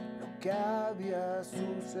lo que había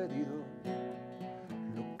sucedido,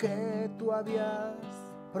 lo que tú habías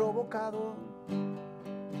provocado,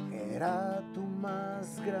 era tu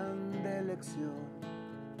más grande lección.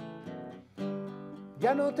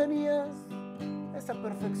 Ya no tenías esa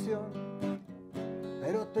perfección,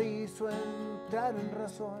 pero te hizo entrar en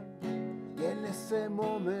razón y en ese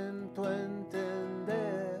momento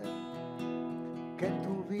entender que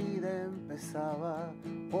tu vida empezaba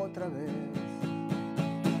otra vez.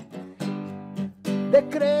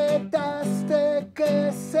 Decretaste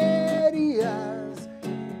que serías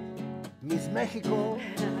Miss México.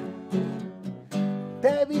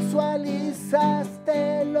 Te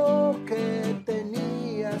visualizaste lo que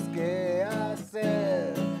tenías que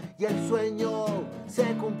hacer y el sueño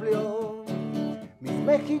se cumplió. Miss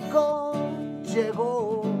México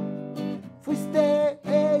llegó, fuiste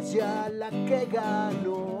ella la que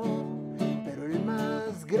ganó, pero el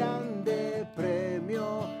más grande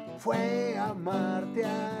premio fue amarte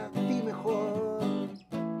a ti mejor.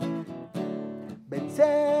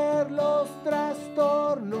 Vencer los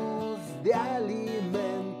trastornos de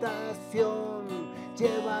alimentación,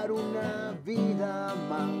 llevar una vida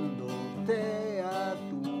amándote a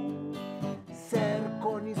tu ser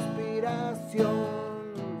con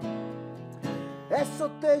inspiración. Eso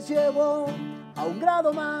te llevó a un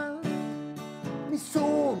grado más, Miss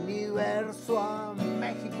Universo a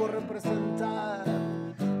México representar.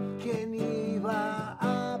 ¿Quién iba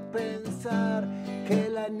a pensar que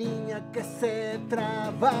la niña que se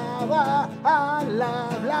trababa al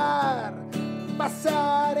hablar,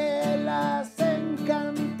 pasarelas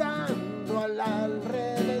encantando al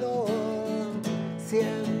alrededor,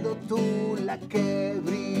 siendo tú la que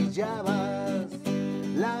brillabas,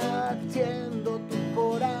 latiendo tu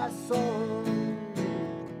corazón?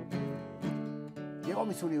 Llegó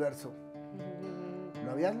Miss Universo,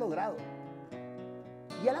 lo habías logrado.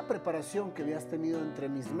 Ya la preparación que habías tenido entre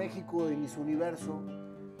Miss México y Miss Universo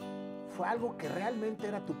fue algo que realmente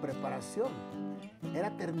era tu preparación.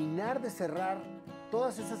 Era terminar de cerrar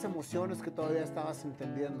todas esas emociones que todavía estabas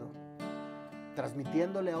entendiendo,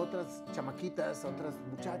 transmitiéndole a otras chamaquitas, a otras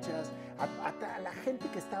muchachas, a la gente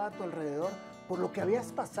que estaba a tu alrededor, por lo que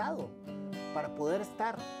habías pasado para poder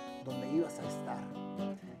estar donde ibas a estar.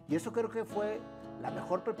 Y eso creo que fue la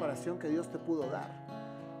mejor preparación que Dios te pudo dar.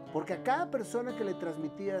 Porque a cada persona que le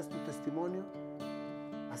transmitías tu testimonio,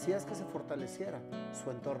 hacías que se fortaleciera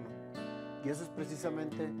su entorno. Y eso es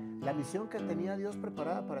precisamente la misión que tenía Dios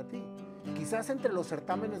preparada para ti. Quizás entre los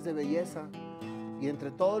certámenes de belleza y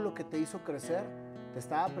entre todo lo que te hizo crecer, te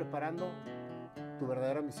estaba preparando tu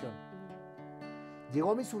verdadera misión.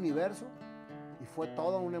 Llegó Miss Universo y fue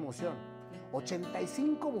toda una emoción.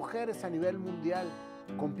 85 mujeres a nivel mundial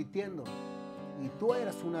compitiendo y tú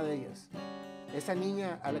eras una de ellas. Esa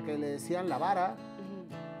niña a la que le decían la vara,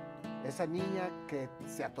 esa niña que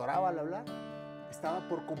se atoraba al hablar, estaba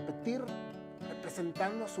por competir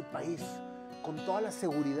representando a su país con toda la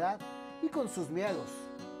seguridad y con sus miedos,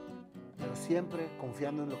 pero siempre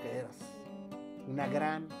confiando en lo que eras, una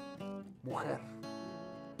gran mujer.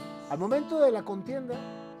 Al momento de la contienda,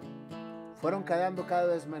 fueron quedando cada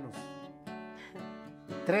vez menos.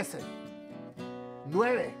 13,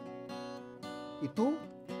 9, y tú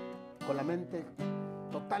con la mente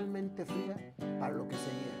totalmente fría para lo que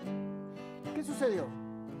seguía. ¿Qué sucedió?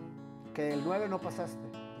 Que el 9 no pasaste,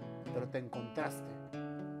 pero te encontraste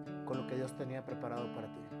con lo que Dios tenía preparado para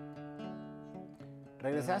ti.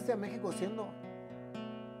 Regresaste a México siendo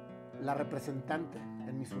la representante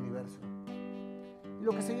en Miss Universo. Y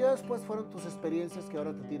lo que siguió después fueron tus experiencias que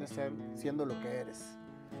ahora te tienes siendo lo que eres.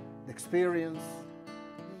 The experience.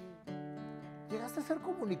 Llegaste a ser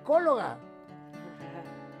comunicóloga.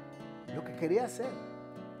 Lo que querías ser.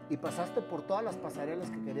 Y pasaste por todas las pasarelas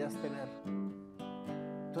que querías tener.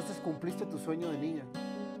 Entonces cumpliste tu sueño de niña.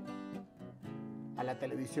 A la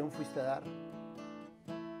televisión fuiste a dar.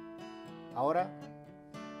 Ahora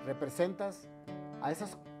representas a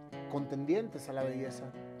esas contendientes a la belleza.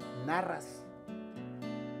 Narras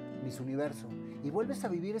Miss Universo y vuelves a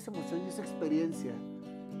vivir esa emoción y esa experiencia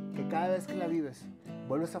que cada vez que la vives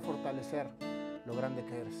vuelves a fortalecer lo grande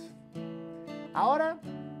que eres. Ahora,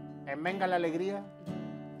 en Venga la Alegría,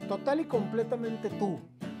 total y completamente tú.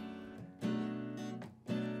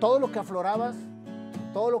 Todo lo que aflorabas,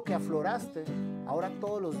 todo lo que afloraste, ahora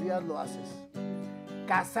todos los días lo haces.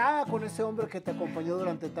 Casada con ese hombre que te acompañó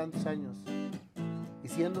durante tantos años y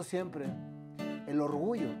siendo siempre el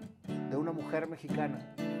orgullo de una mujer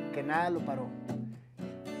mexicana que nada lo paró,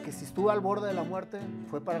 que si estuvo al borde de la muerte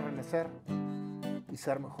fue para renacer y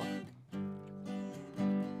ser mejor.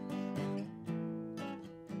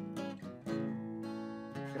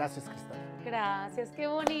 Gracias, Kristal. Gracias, qué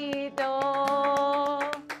bonito.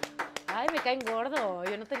 Ay, me caen gordo.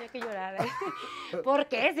 Yo no tenía que llorar. ¿Por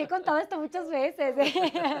qué? Sí he contado esto muchas veces.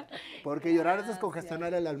 Porque llorar es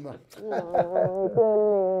descongestionar el alma.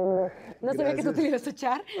 No sabía que tú te ibas a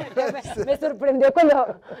echar. Me sorprendió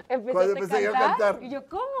cuando empecé a cantar. Y yo,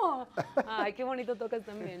 ¿cómo? Ay, qué bonito tocas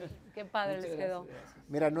también. Qué padre les quedó.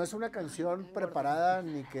 Mira, no es una canción preparada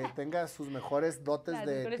ni que tenga sus mejores dotes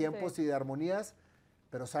de tiempos y de armonías,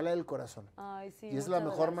 pero sale del corazón. Ay, sí, y es la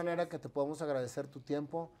mejor manera que te podemos agradecer tu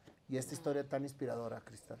tiempo y esta historia tan inspiradora,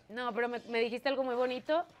 Kristal. No, pero me dijiste algo muy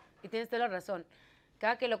bonito y tienes toda la razón.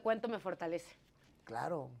 Cada que lo cuento me fortalece.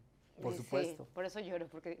 Claro, por supuesto. Sí, por eso lloro,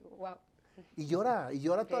 porque digo, wow. Y llora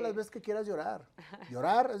todas las veces que quieras llorar.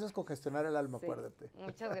 Llorar es descongestionar el alma, acuérdate.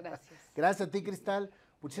 Muchas gracias. Gracias a ti, Kristal.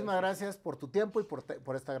 Muchísimas gracias por tu tiempo y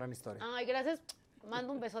por esta gran historia. Ay, gracias.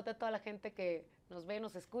 Mando un besote a toda la gente que nos ve,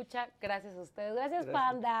 nos escucha. Gracias a ustedes. Gracias,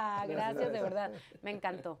 Panda. Gracias, de verdad. Me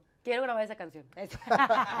encantó. Quiero grabar esa canción.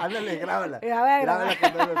 Ándale, grábala. Grábala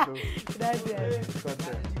cantando tú. Gracias.